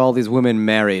 Why are all these women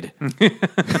married?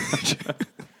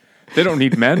 They don't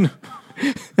need men.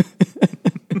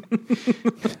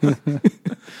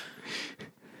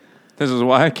 This is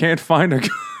why I can't find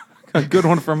a good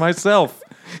one for myself.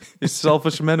 These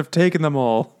selfish men have taken them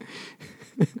all.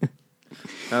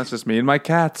 That's just me and my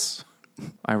cats.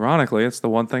 Ironically, it's the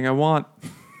one thing I want.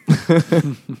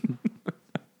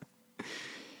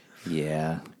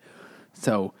 Yeah.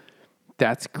 So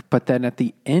but then at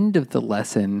the end of the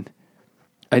lesson,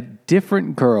 a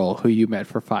different girl who you met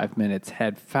for 5 minutes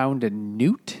had found a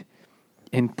newt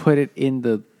and put it in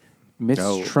the Miss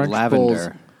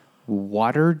Trunchbull's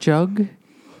water jug.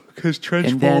 Because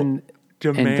Trunchbull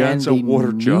demands a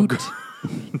water jug.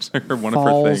 It's one of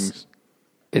her things.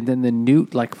 And then the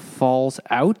newt falls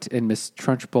out, and Miss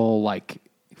Trunchbull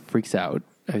freaks out.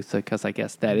 Because I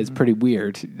guess that is pretty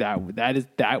weird.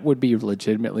 That would be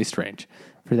legitimately strange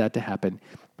for that to happen.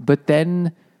 But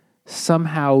then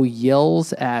somehow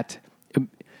yells at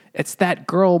it's that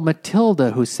girl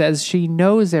Matilda who says she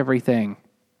knows everything,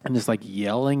 and just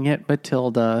yelling at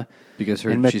Matilda because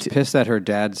she's pissed that her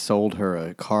dad sold her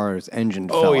a car's engine.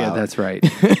 Fell Oh yeah, out. that's right.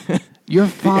 Your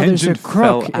father's a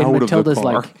crook, and Matilda's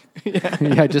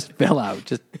just fell out,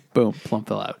 just boom, plump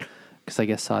fell out. Because I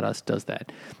guess sawdust does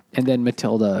that. And then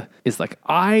Matilda is like,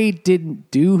 I didn't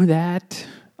do that.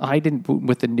 I didn't,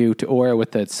 with the newt or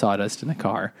with the sawdust in the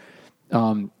car.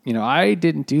 I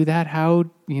didn't do that.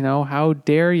 How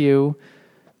dare you?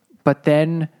 But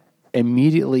then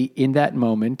immediately in that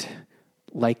moment,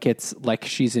 it's like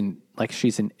she's in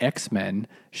X-Men,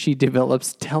 she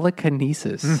develops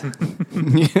telekinesis.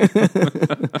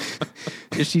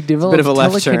 She develops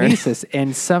telekinesis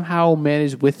and somehow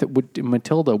managed with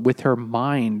Matilda, with her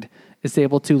mind, is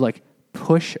able to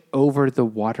push over the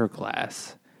water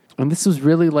glass. And this was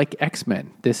really like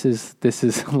X-Men. This is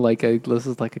like a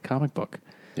comic book.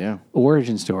 Yeah.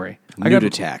 Origin story. Newt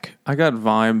attack. I got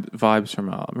vibes from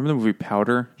remember the movie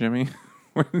Powder, Jimmy?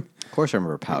 Of course I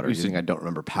remember Powder. You think I don't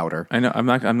remember Powder? I know.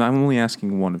 I'm only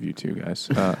asking one of you two guys.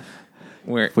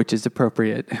 Which is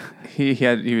appropriate. He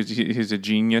was a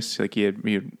genius. He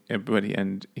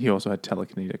also had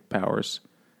telekinetic powers.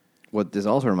 What this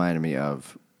also reminded me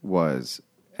of was,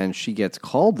 and she gets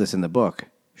called this in the book,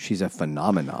 she's a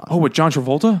phenomenon. Oh, with John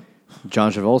Travolta?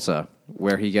 John Travolta,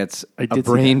 where he gets a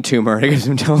brain tumor and gives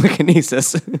him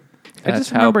telekinesis. I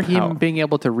just remember him being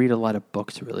able to read a lot of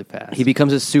books really fast. He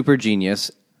becomes a super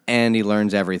genius, and he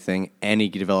learns everything, and he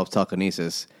develops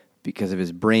telekinesis. because of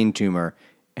his brain tumor,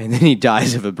 and then he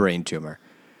dies of a brain tumor.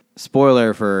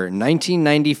 Spoiler for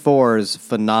 1994's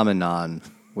Phenomenon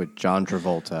with John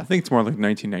Travolta. I think it's more like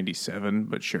 1997,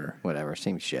 but sure. Whatever,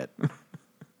 same shit.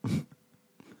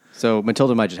 So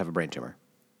Matilda might just have a brain tumor.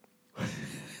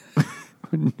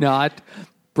 Not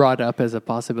brought up as a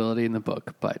possibility in the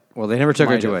book, but Well, they never took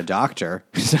her Might to have. a doctor.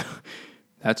 So,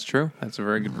 That's true. That's a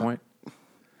very good point.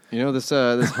 you know, this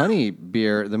honey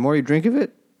beer, the more you drink of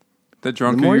it, The the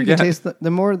drunker more you you can get. taste, the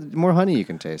more honey you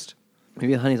can taste.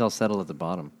 Maybe the honey's all settled at the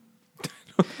bottom.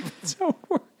 That's how it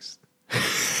works.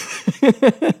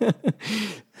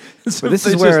 But this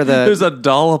is where there's a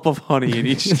dollop of honey in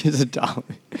each. There's a dollar.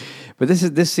 But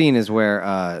this scene is where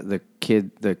one of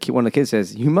the kids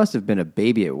says, "You must have been a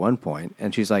baby at one point,"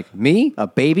 and she's like, "Me, a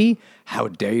baby? How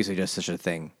dare you suggest such a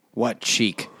thing? What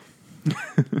cheek?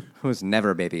 I was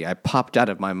never a baby. I popped out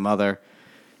of my mother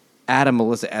at a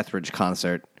Melissa Etheridge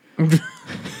concert."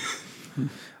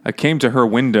 I came to her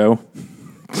window,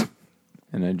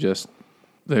 and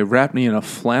they wrapped me in a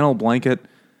flannel blanket,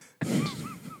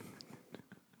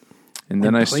 and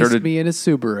then I placed started. me in a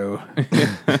Subaru.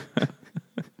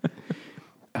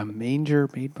 A manger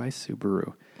made by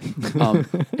Subaru.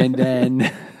 And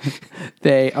then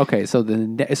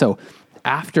so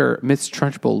after Miss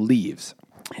Trunchbull leaves,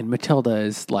 and Matilda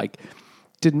is like,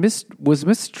 was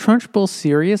Miss Trunchbull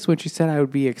serious when she said I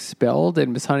would be expelled?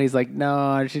 And Miss Honey's like,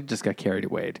 no, she just got carried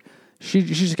away. She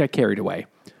just got carried away.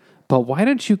 But why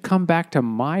don't you come back to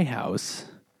my house,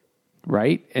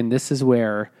 right? And this is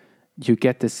where you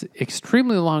get this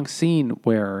extremely long scene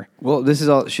where... Well, this is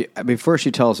all before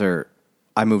she tells her,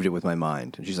 "I moved it with my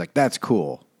mind," and she's like, "That's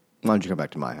cool. Why don't you come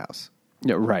back to my house?"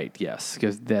 Yeah, right, yes,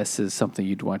 because this is something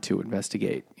you'd want to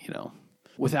investigate,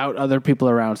 without other people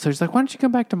around. So she's like, why don't you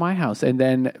come back to my house? And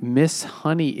then Miss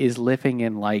Honey is living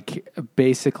in, like,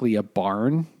 basically a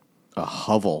barn, A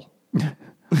hovel.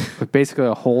 with basically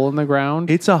a hole in the ground.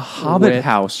 It's a hobbit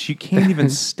house. You can't even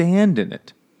stand in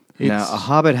it. Now, a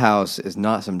hobbit house is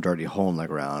not some dirty hole in the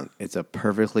ground. It's a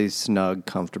perfectly snug,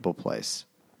 comfortable place.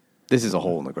 This is a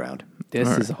hole in the ground. This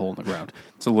is a hole in the ground.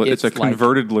 It's a like-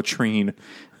 converted latrine.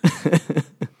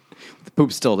 The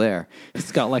poop's still there.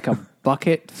 It's got like a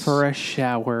bucket for a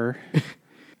shower.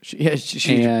 She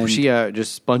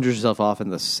just sponges herself off in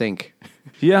the sink.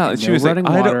 Yeah, she no was like, running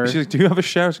water. She's like, "Do you have a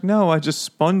shower?" I was like, "No, I just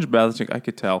sponge bath." She's like, "I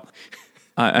could tell.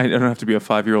 I don't have to be a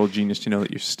 5-year-old genius to know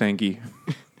that you're stanky."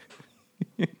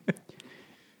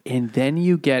 And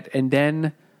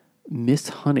then Miss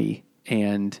Honey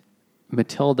and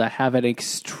Matilda have an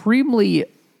extremely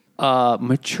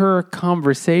mature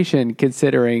conversation,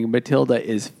 considering Matilda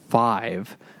is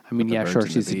 5. I mean, yeah, birds sure, and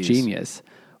the she's a bees. genius,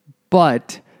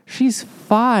 but she's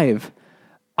 5.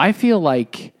 I feel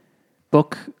like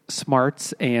book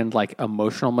smarts and like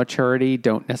emotional maturity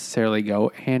don't necessarily go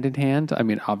hand in hand. I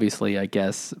mean, obviously, I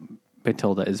guess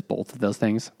Matilda is both of those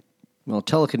things. Well,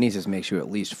 telekinesis makes you at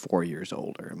least 4 years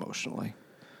older emotionally.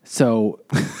 So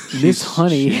Miss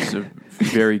Honey She's a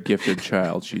very gifted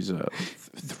child. She's a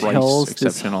thrice tells this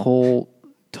exceptional. whole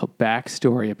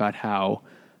backstory about how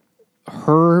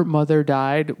her mother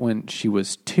died when she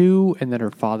was 2, and then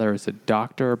her father is a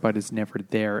doctor but is never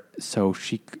there. So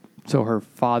her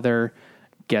father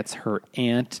gets her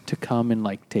aunt to come and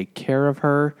like take care of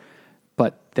her,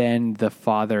 but then the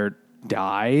father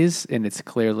dies, and it's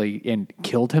clearly and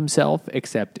killed himself.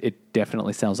 Except it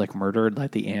definitely sounds like murdered,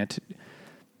 like the aunt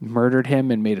murdered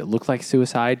him and made it look like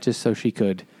suicide just so she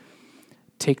could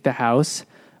take the house.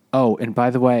 Oh, and by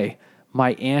the way,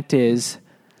 my aunt is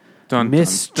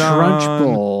Miss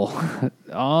Trunchbull.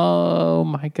 Oh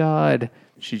my God!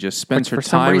 She just spends her For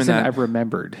some time reason, in that. I've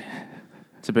remembered.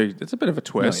 It's a bit of a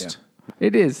twist.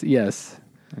 It is, yes.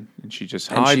 And she just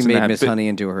And hides she in made that Miss bit- Honey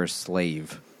into her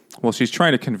slave. Well, she's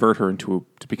trying to convert her to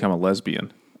become a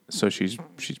lesbian. So she's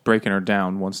breaking her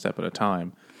down one step at a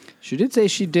time. She did say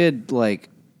she did like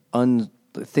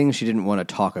things she didn't want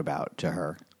to talk about to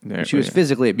her. Yeah, She was yeah.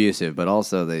 physically abusive, but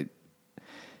also they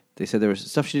said there was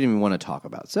stuff she didn't even want to talk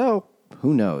about. So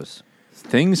who knows?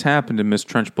 Things happen to Miss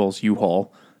Trunchbull's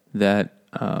U-Haul that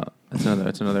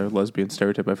that's another lesbian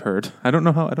stereotype I've heard. I don't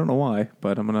know why,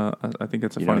 but I think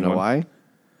that's a You funny don't know one. why?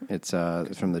 It's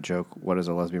from the joke, "What does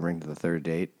a lesbian bring to the third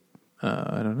date?"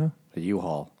 I don't know. A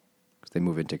U-Haul. Because they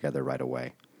move in together right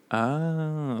away.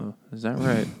 Oh, is that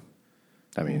right?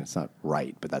 I mean, it's not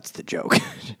right, but that's the joke.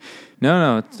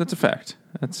 No, that's a fact.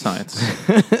 That's science.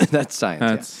 That's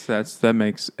science. That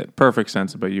makes perfect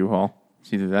sense about U-Haul.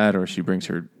 It's either that or she brings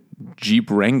her Jeep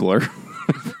Wrangler.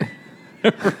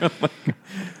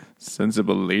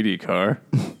 Sensible lady car.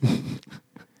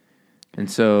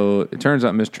 And so it turns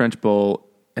out Miss Trunchbull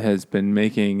has been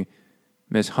making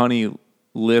Miss Honey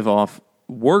live off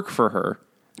work for her.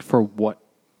 For what?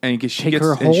 And Take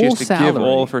her and she has whole to salary. give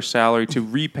all of her salary to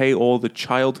repay all the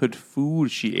childhood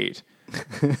food she ate.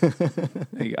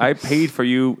 Like, I paid for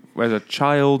you as a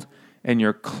child and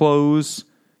your clothes.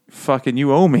 Fucking,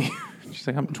 you owe me. She's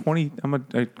like, I'm 20. I'm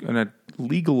an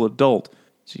legal adult.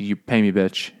 So you pay me,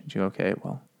 bitch. She's like, okay,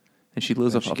 well. And she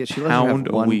lives off a pound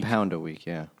a week. £1 a week,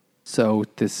 yeah. So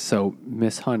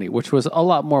Miss Honey, which was a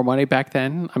lot more money back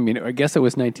then. I mean, I guess it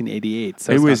was 1988.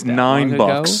 So It it's was not that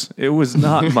long $9. ago. It was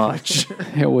not much.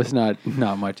 It was not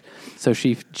much. So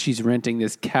she's renting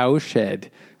this cow shed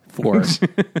for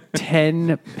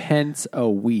 10 pence a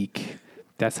week.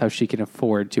 That's how she can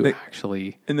afford to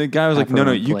actually. And the guy was like, have no,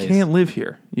 her own you place. can't live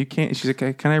here. You can't. She's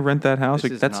like, can I rent that house?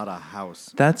 This Like, is that's not a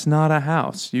house. That's not a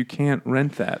house. You can't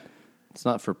rent that. It's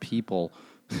not for people.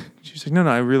 She's like, no,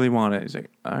 I really want it. He's like,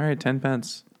 all right, 10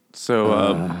 pence.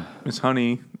 So Miss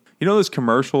Honey, you know those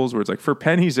commercials where it's like, for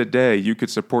pennies a day, you could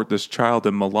support this child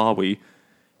in Malawi.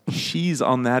 She's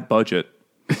on that budget.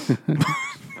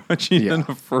 But she's in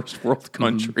a first world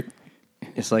country.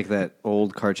 It's like that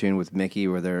old cartoon with Mickey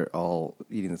where they're all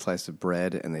eating a slice of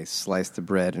bread and they slice the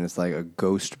bread and it's like a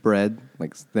ghost bread,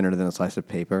 like thinner than a slice of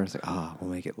paper. It's like, we'll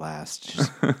make it last.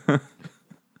 Just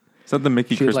Is that the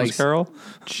Mickey Christmas likes- Carol?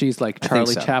 She's like think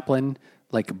Charlie so. Chaplin,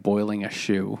 like boiling a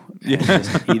shoe. Yeah.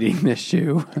 Just eating the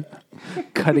shoe,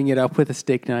 cutting it up with a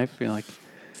steak knife. You're like,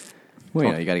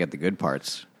 well, you got to get the good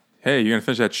parts. Hey, you gonna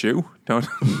finish that shoe? Don't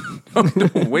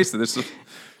waste it. There's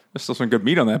still some good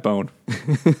meat on that bone.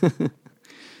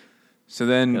 So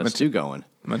then Got a stew going.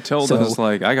 Matilda's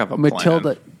like, I got a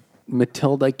plan.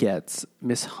 Matilda gets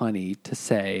Miss Honey to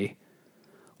say,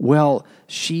 well,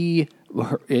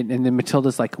 and then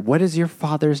Matilda's like, what is your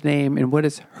father's name and what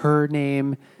is her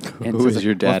name? And Who is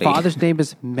your daddy? My father's name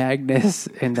is Magnus,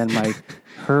 and then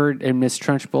and Miss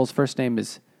Trunchbull's first name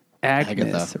is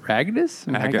Agnes.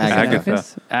 Agatha.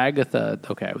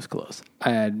 Okay, I was close.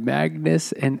 And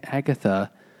Magnus and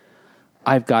Agatha,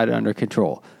 I've got it under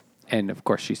control. And of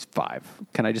course, she's 5.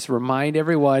 Can I just remind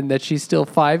everyone that she's still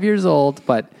 5 years old,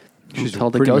 but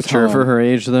Matilda Pretty goes mature home for her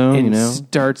age, though. and You know,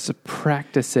 starts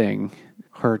practicing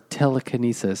her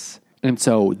telekinesis. And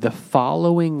so the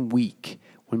following week,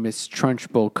 when Miss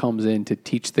Trunchbull comes in to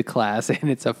teach the class, and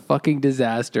it's a fucking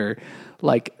disaster,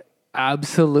 like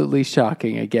absolutely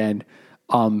shocking. Again,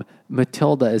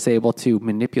 Matilda is able to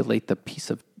manipulate a piece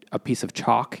of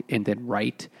chalk and then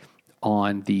write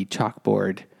on the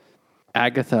chalkboard,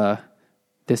 Agatha,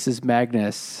 this is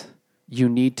Magnus. You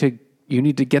need to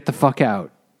get the fuck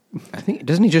out. I think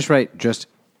doesn't he just write just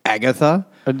Agatha?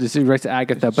 He writes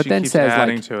Agatha, but She then keeps says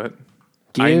adding like, to it.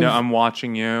 I give- know. I'm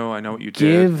watching you. I know what you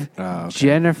did. give okay.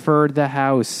 Jennifer the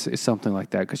house, is something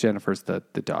like that, because Jennifer's the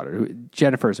daughter.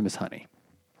 Jennifer's Miss Honey.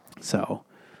 So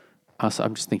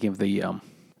I'm just thinking of the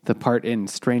part in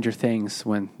Stranger Things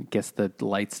when it gets the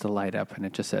lights to light up and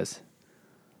it just says,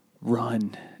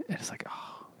 run. And it's like,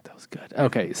 oh, that was good.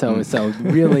 Okay, so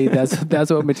really that's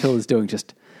what Matilda's doing,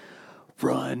 just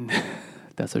run.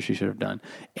 That's what she should have done.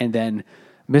 And then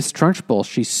Miss Trunchbull,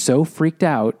 she's so freaked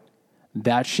out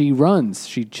that she runs.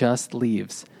 She just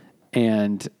leaves.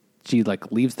 And she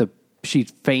she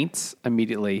faints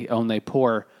immediately. Oh, and they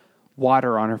pour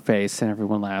water on her face and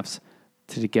everyone laughs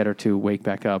to get her to wake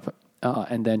back up.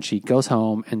 And then she goes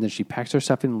home and then she packs her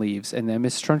stuff and leaves. And then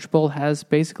Miss Trunchbull has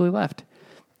basically left.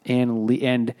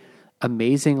 And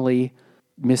amazingly,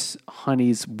 Miss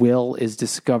Honey's will is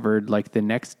discovered like the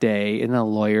next day, and the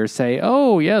lawyers say,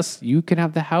 oh, yes, you can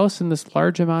have the house and this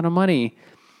large amount of money.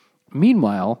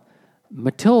 Meanwhile,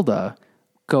 Matilda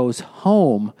goes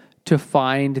home to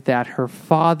find that her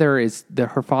father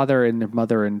and their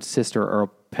mother and sister are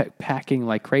packing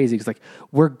like crazy. It's like,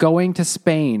 we're going to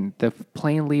Spain. The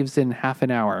plane leaves in half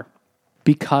an hour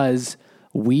because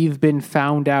we've been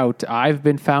found out. I've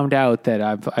been found out that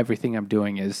everything I'm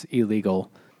doing is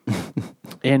illegal.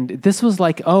 And this was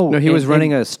like, No, he was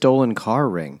running a stolen car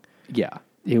ring. Yeah,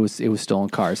 it was stolen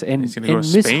cars. And He's gonna go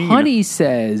to Miss Spain. Honey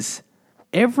says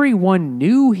everyone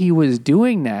knew he was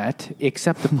doing that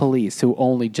except the police, who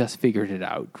only just figured it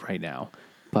out right now.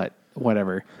 But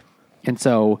whatever. And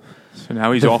so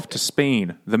now he's off to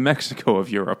Spain, the Mexico of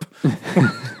Europe,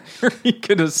 where he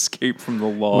could escape from the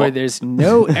law. where there's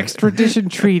no extradition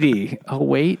treaty. Oh,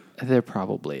 wait, there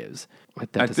probably is.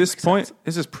 But that At doesn't this make point, sense.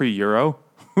 this is pre-Euro.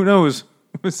 Who knows?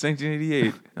 It was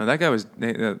 1988. No, that guy was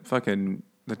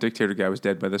the dictator guy was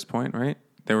dead by this point, right?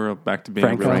 They were back to being a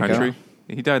real Franco. country.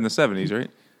 He died in the 70s,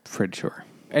 right? Pretty sure.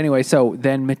 Anyway, so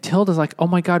then Matilda's like, oh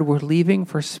my God, we're leaving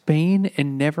for Spain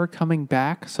and never coming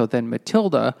back. So then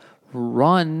Matilda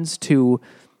runs to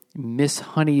Miss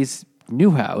Honey's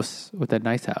new house, with a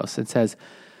nice house, and says,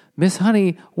 Miss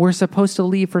Honey, we're supposed to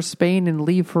leave for Spain and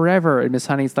leave forever. And Miss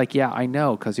Honey's like, yeah, I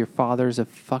know, because your father's a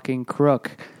fucking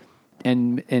crook.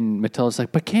 And Matilda's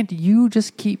like, but can't you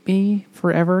just keep me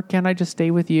forever? Can't I just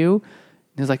stay with you?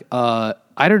 And he's like, I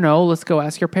don't know. Let's go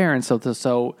ask your parents.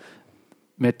 So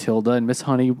Matilda and Miss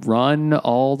Honey run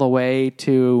all the way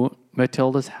to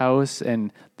Matilda's house,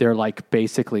 and they're like,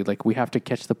 basically, like, we have to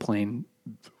catch the plane.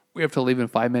 We have to leave in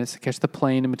 5 minutes to catch the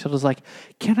plane. And Matilda's like,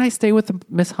 can I stay with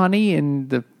Miss Honey? And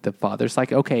the father's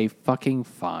like, okay, fucking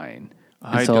fine.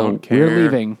 I don't care. We're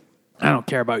leaving. I don't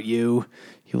care about you,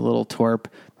 you little twerp.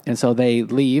 And so they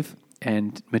leave,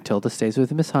 and Matilda stays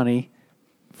with Miss Honey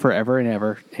forever and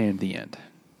ever, and the end.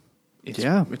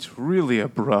 It's really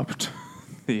abrupt,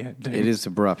 the ending. It is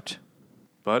abrupt.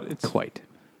 But it's... Quite.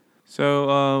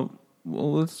 So,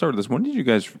 well, let's start with this. When did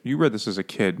you read this as a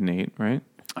kid, Nate, right?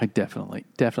 I definitely.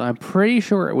 I'm pretty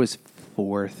sure it was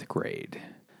 4th grade.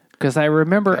 Because I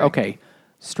remember, okay,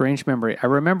 strange memory. I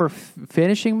remember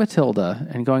finishing Matilda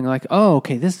and going like, oh,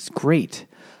 okay, this is great.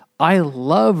 I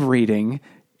love reading.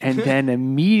 And then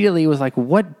immediately was like,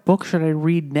 what book should I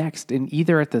read next? And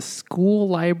either at the school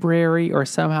library or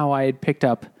somehow I had picked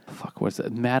up, what is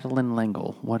it? Madeline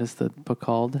L'Engle. What is the book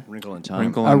called? Wrinkle in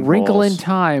Time. A Wrinkle in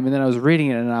Time. And then I was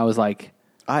reading it and I was like,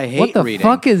 I hate what the reading.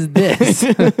 fuck is this?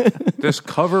 This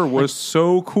cover was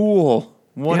so cool.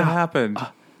 What happened?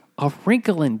 A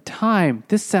Wrinkle in Time.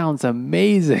 This sounds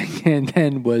amazing. And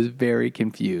then was very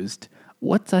confused.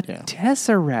 What's a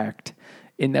tesseract?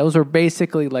 And those were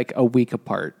basically like a week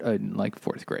apart in like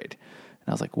 4th grade. And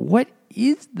I was like, what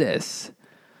is this?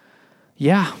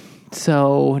 Yeah.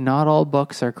 So not all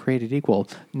books are created equal.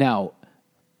 Now,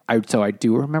 I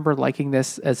do remember liking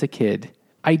this as a kid.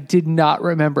 I did not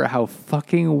remember how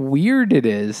fucking weird it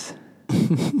is.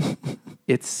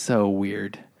 It's so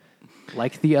weird.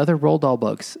 Like the other Roald Dahl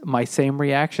books, my same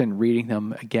reaction reading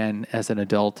them again as an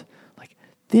adult. Like,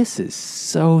 this is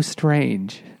so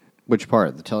strange. Which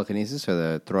part? The telekinesis or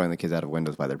the throwing the kids out of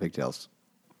windows by their pigtails?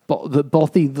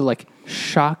 Both the like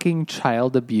shocking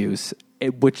child abuse,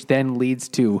 which then leads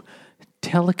to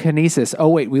telekinesis. Oh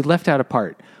wait, we left out a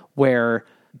part where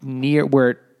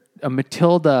Matilda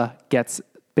gets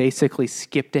basically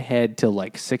skipped ahead to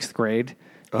like 6th grade.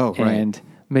 Oh, right. And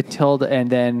Matilda, and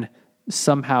then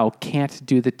somehow can't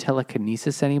do the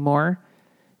telekinesis anymore.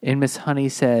 And Miss Honey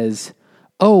says,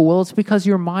 oh, well, it's because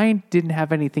your mind didn't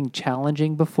have anything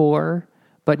challenging before,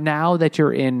 but now that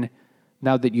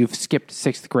you've skipped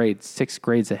 6th grade, 6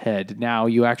 grades ahead, now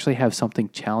you actually have something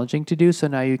challenging to do, so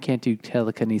now you can't do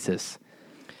telekinesis.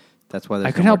 That's why there's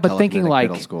I couldn't help but thinking like,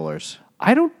 middle schoolers.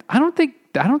 I don't think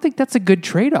that's a good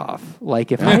trade-off.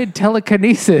 Like if I had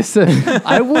telekinesis,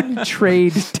 I wouldn't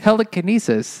trade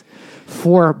telekinesis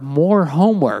for more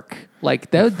homework. Like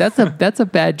that's a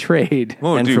bad trade.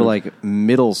 Whoa, and dude. for like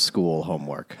middle school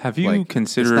homework. Have you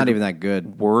considered it's not even that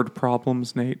good. Word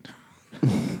problems, Nate?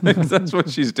 That's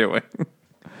what she's doing.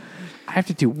 I have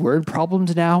to do word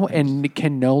problems now and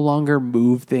can no longer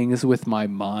move things with my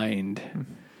mind.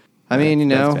 I mean, you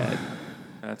know,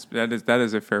 that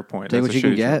is a fair point. Take what you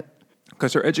can get.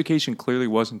 Because her education clearly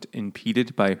wasn't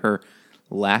impeded by her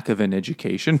lack of an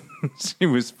education. She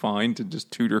was fine to just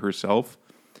tutor herself.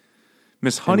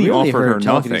 Miss Honey offered her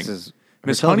nothing.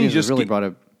 Miss Honey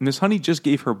just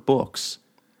gave her books.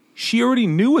 She already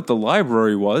knew what the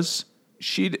library was.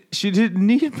 She didn't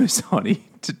need Miss Honey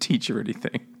to teach her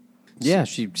anything. Yeah,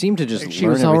 she seemed to just She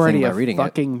learn was everything already by a reading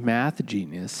fucking math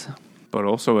genius. But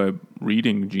also a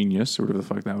reading genius, whatever the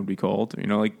fuck that would be called. You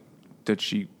know, like that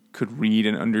she could read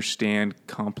and understand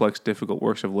complex, difficult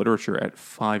works of literature at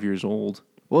 5 years old.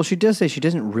 Well, she does say she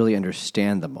doesn't really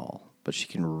understand them all, but she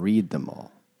can read them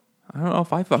all. I don't know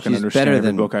if I fucking She's understand better every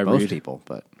than book I most read. people,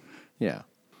 but yeah.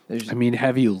 I mean,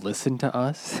 have you listened to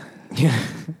us?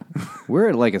 We're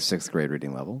at like a 6th grade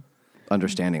reading level,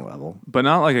 understanding level. But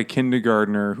not like a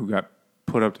kindergartner who got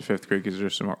put up to 5th grade because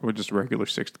we're just regular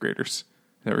 6th graders. Is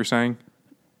that what you're saying?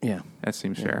 Yeah. That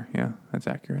seems fair. Yeah, that's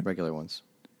accurate. Regular ones.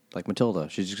 Like Matilda.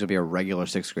 She's just going to be a regular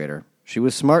 6th grader. She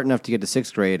was smart enough to get to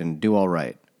 6th grade and do all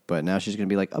right, but now she's going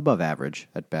to be like above average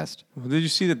at best. Well, did you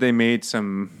see that they made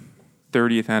some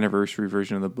 30th anniversary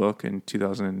version of the book in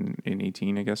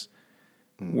 2018, I guess,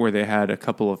 where they had a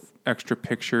couple of extra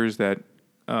pictures that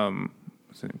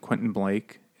Quentin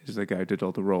Blake is the guy who did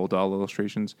all the Roald Dahl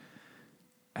illustrations,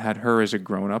 had her as a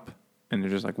grown-up, and they're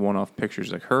just like one-off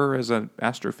pictures, like her as an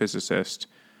astrophysicist,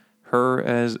 her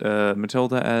as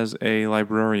Matilda as a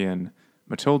librarian,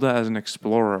 Matilda as an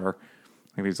explorer,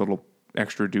 like these little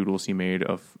extra doodles he made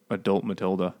of adult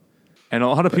Matilda. And a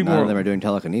lot of people... None of them are doing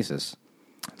telekinesis.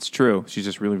 It's true. She's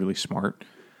just really, really smart.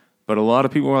 But a lot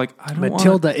of people were like, I don't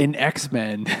Matilda in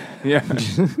X-Men. Yeah.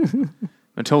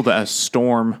 Matilda as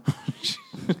Storm.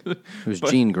 It was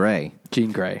Jean Grey.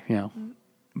 Jean Grey, yeah.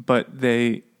 But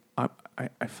I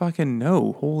fucking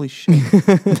know. Holy shit.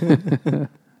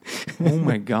 Oh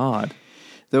my God.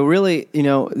 Though really,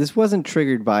 this wasn't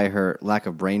triggered by her lack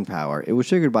of brain power. It was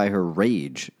triggered by her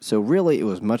rage. So really, it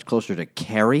was much closer to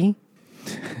Carrie.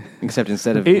 Except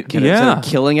instead of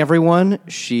killing everyone,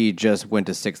 she just went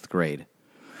to 6th grade.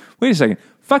 Wait a second.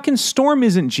 Fucking Storm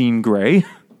isn't Jean Grey.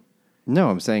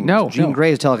 No, I'm saying No, Jean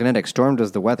Grey is telekinetic. Storm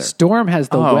does the weather. Storm has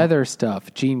the weather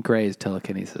stuff. Jean Grey is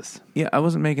telekinesis. Yeah, I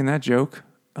wasn't making that joke.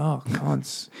 Oh, God.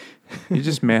 You're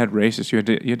just mad racist. You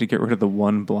had to get rid of the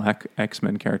one black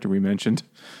X-Men character we mentioned.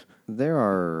 There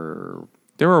are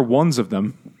ones of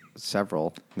them.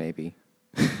 several, maybe.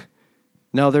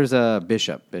 No, there's a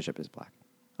Bishop. Bishop is black.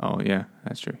 Oh, yeah,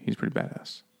 that's true. He's pretty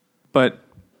badass. But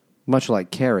Much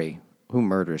like Carrie, who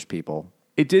murders people.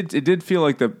 it did feel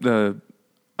like the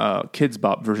Kids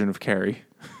Bop version of Carrie.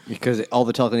 Because all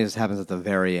the telekinesis happens at the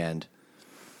very end.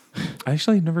 I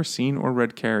actually have never seen or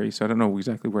read Carrie, so I don't know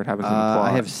exactly where it happens in the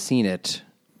plot. I have seen it.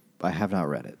 I have not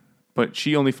read it. But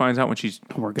she only finds out when she's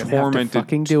We're going tormented. to have to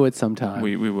fucking do it sometime.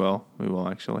 We will. We will,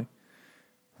 actually.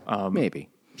 Maybe.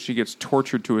 She gets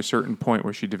tortured to a certain point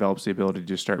where she develops the ability to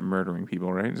just start murdering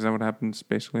people, right? Is that what happens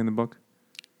basically in the book?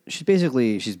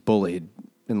 She's bullied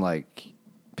and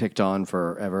picked on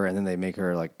forever, and then they make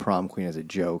her prom queen as a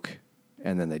joke,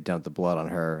 and then they dump the blood on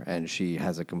her, and she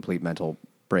has a complete mental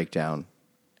breakdown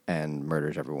and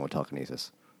murders everyone with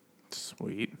telekinesis.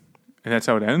 Sweet. And that's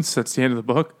how it ends? That's the end of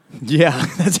the book? Yeah,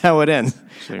 that's how it ends.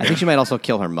 Sure. I think she might also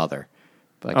kill her mother.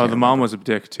 But The mom was a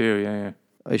dick too. Yeah,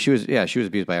 yeah. She was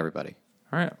abused by everybody.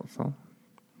 All right. So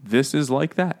this is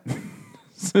like that.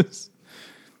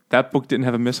 That book didn't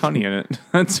have a Miss Honey in it.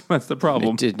 That's the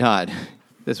problem. It did not.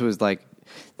 This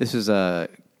was a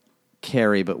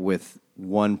Carrie, but with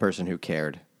one person who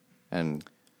cared and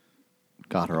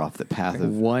got her off the path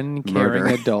of one caring murder.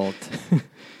 adult.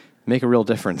 Make a real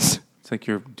difference. It's like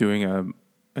you're doing an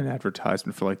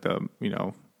advertisement for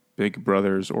the Big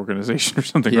Brothers organization or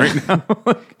something right now.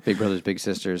 Big brothers, big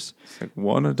sisters. It's like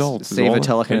one adult. Save a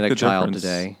telekinetic make the child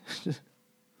difference. today.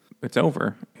 It's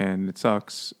over, and it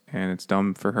sucks, and it's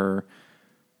dumb for her.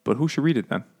 But who should read it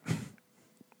then?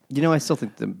 I still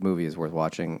think the movie is worth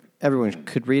watching. Everyone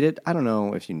could read it. I don't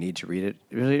know if you need to read it.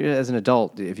 As an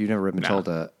adult, if you've never read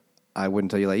Matilda, I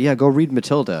wouldn't tell you go read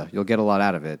Matilda. You'll get a lot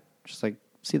out of it. Just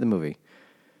see the movie.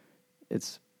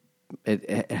 It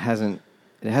hasn't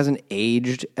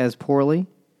aged as poorly,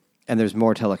 and there's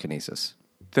more telekinesis.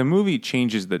 The movie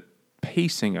changes the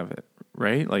pacing of it,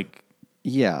 right?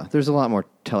 Yeah, there's a lot more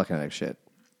telekinetic shit.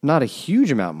 Not a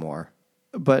huge amount more,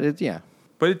 but it's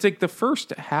But it's the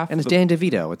first half, and it's Dan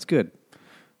DeVito. It's good.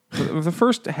 The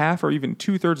first half, or even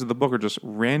 2/3 of the book, are just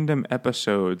random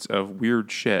episodes of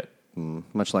weird shit.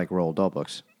 Much like Roald Dahl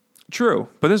books. True,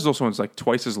 but this is also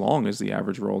twice as long as the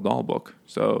average Roald Dahl book.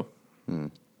 So,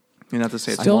 not to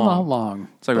say it's Still long. not long.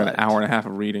 It's about an hour and a half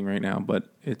of reading right now, but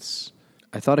it's.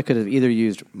 I thought it could have either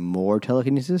used more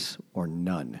telekinesis or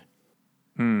none.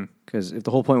 Because if the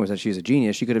whole point was that she's a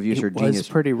genius, she could have used her genius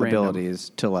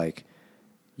abilities to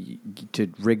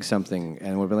rig something,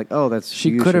 and would have been like, "Oh, that's."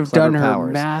 She could have done her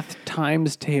math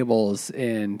times tables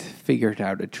and figured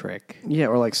out a trick. Yeah,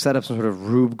 or set up some sort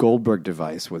of Rube Goldberg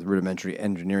device with rudimentary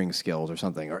engineering skills or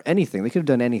something, or anything. They could have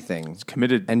done anything. It's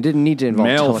committed and didn't need to involve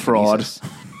mail fraud.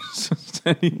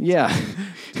 Yeah,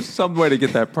 some way to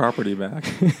get that property back.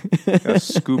 A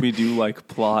Scooby-Doo-like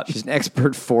plot. She's an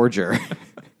expert forger.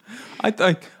 I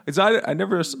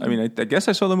guess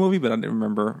I saw the movie, but I didn't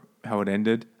remember how it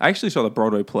ended. I actually saw the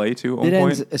Broadway play too. It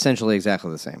ends essentially exactly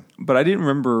the same. But I didn't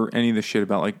remember any of the shit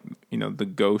about the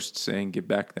ghost saying "get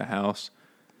back to the house."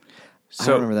 I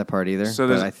don't remember that part either. So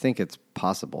but I think it's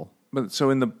possible. But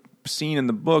so in the scene in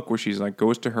the book where she's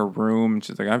goes to her room, and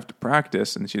she's like, "I have to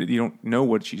practice," and you don't know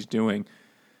what she's doing.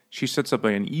 She sets up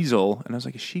an easel, and I was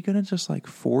like, "Is she gonna just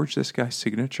forge this guy's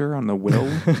signature on the will?"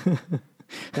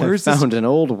 Where's found an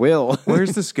old will?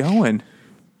 Where's this going?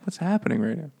 What's happening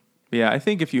right now? Yeah, I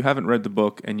think if you haven't read the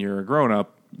book and you're a grown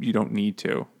up, you don't need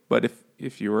to. But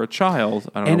if you're a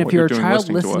child, I don't know what you're doing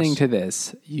listening to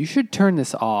this, you should turn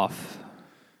this off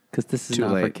because this is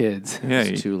not for kids. Yeah,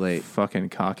 it's too late. Fucking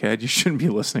cockhead! You shouldn't be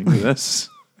listening to this.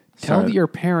 Tell your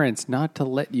parents not to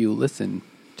let you listen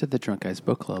to the Drunk Guys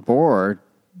Book Club, or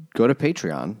go to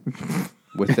Patreon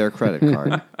with their credit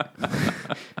card.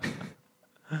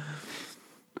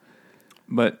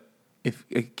 But if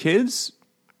kids,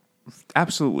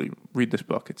 absolutely read this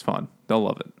book. It's fun. They'll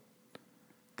love it.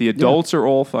 The adults are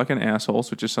all fucking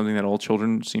assholes, which is something that all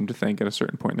children seem to think at a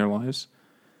certain point in their lives.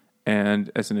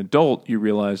 And as an adult, you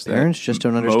realize that parents just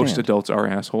don't understand. Most adults are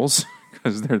assholes.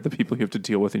 because they're the people you have to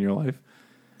deal with in your life.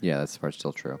 Yeah, that's part's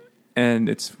still true. And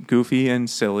it's goofy and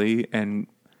silly, and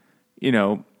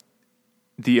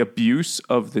the abuse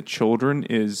of the children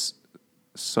is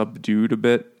subdued a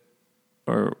bit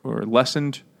or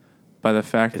lessened by the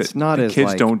fact It's that not the as,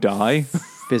 kids like, don't die.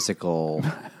 Physical.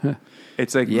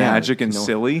 It's like Yeah, magic and no.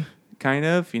 silly, kind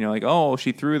of. Like, oh,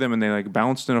 she threw them and they like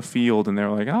bounced in a field, and they're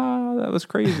like, that was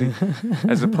crazy.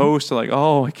 As opposed to like,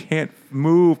 oh, I can't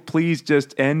move. Please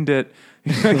just end it.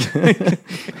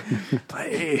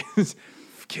 Please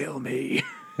kill me.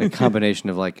 A combination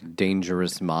of like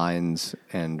Dangerous Minds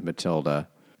and Matilda.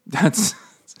 That's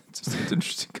just an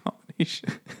interesting combination.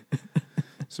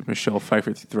 So Michelle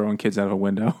Pfeiffer throwing kids out of a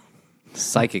window.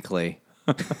 Psychically.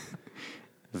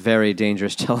 Very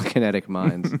dangerous telekinetic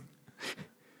minds.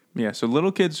 Yeah, so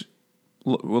little kids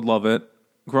would love it.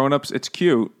 Grown-ups, it's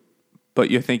cute, but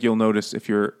you think you'll notice if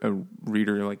you're a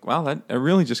reader, you're like, wow, that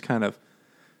really just kind of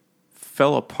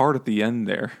fell apart at the end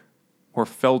there, or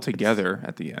fell together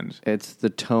at the end. It's the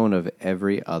tone of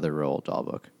every other Roald Dahl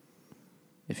book.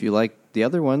 If you like the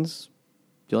other ones,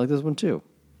 you'll like this one too.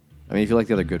 I mean, if you like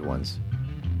the other good ones.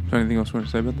 Is there anything else you want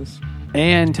to say about this?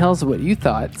 And tell us what you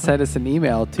thought. Send us an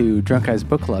email to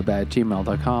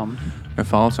drunkeyesbookclub@gmail.com. Or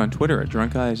follow us on Twitter at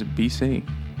drunkeyesbc.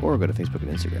 Or go to Facebook and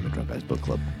Instagram at Drunk Guys Book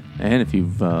Club. And if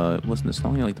you've listened to this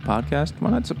long and you like the podcast, why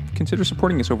not consider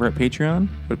supporting us over at Patreon.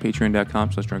 Go to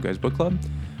patreon.com/drunkguysbookclub.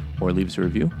 Or leave us a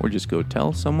review. Or just go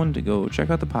tell someone to go check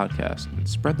out the podcast and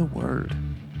spread the word.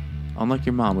 Unlike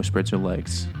your mom who spreads her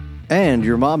legs. And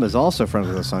your mom is also friends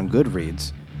with us on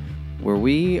Goodreads, where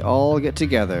we all get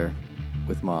together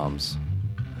with moms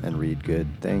and read good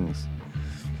things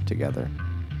together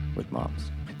with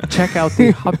moms. Check out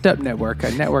the Hopped Up Network,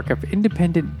 a network of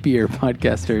independent beer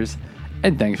podcasters.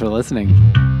 And thanks for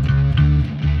listening.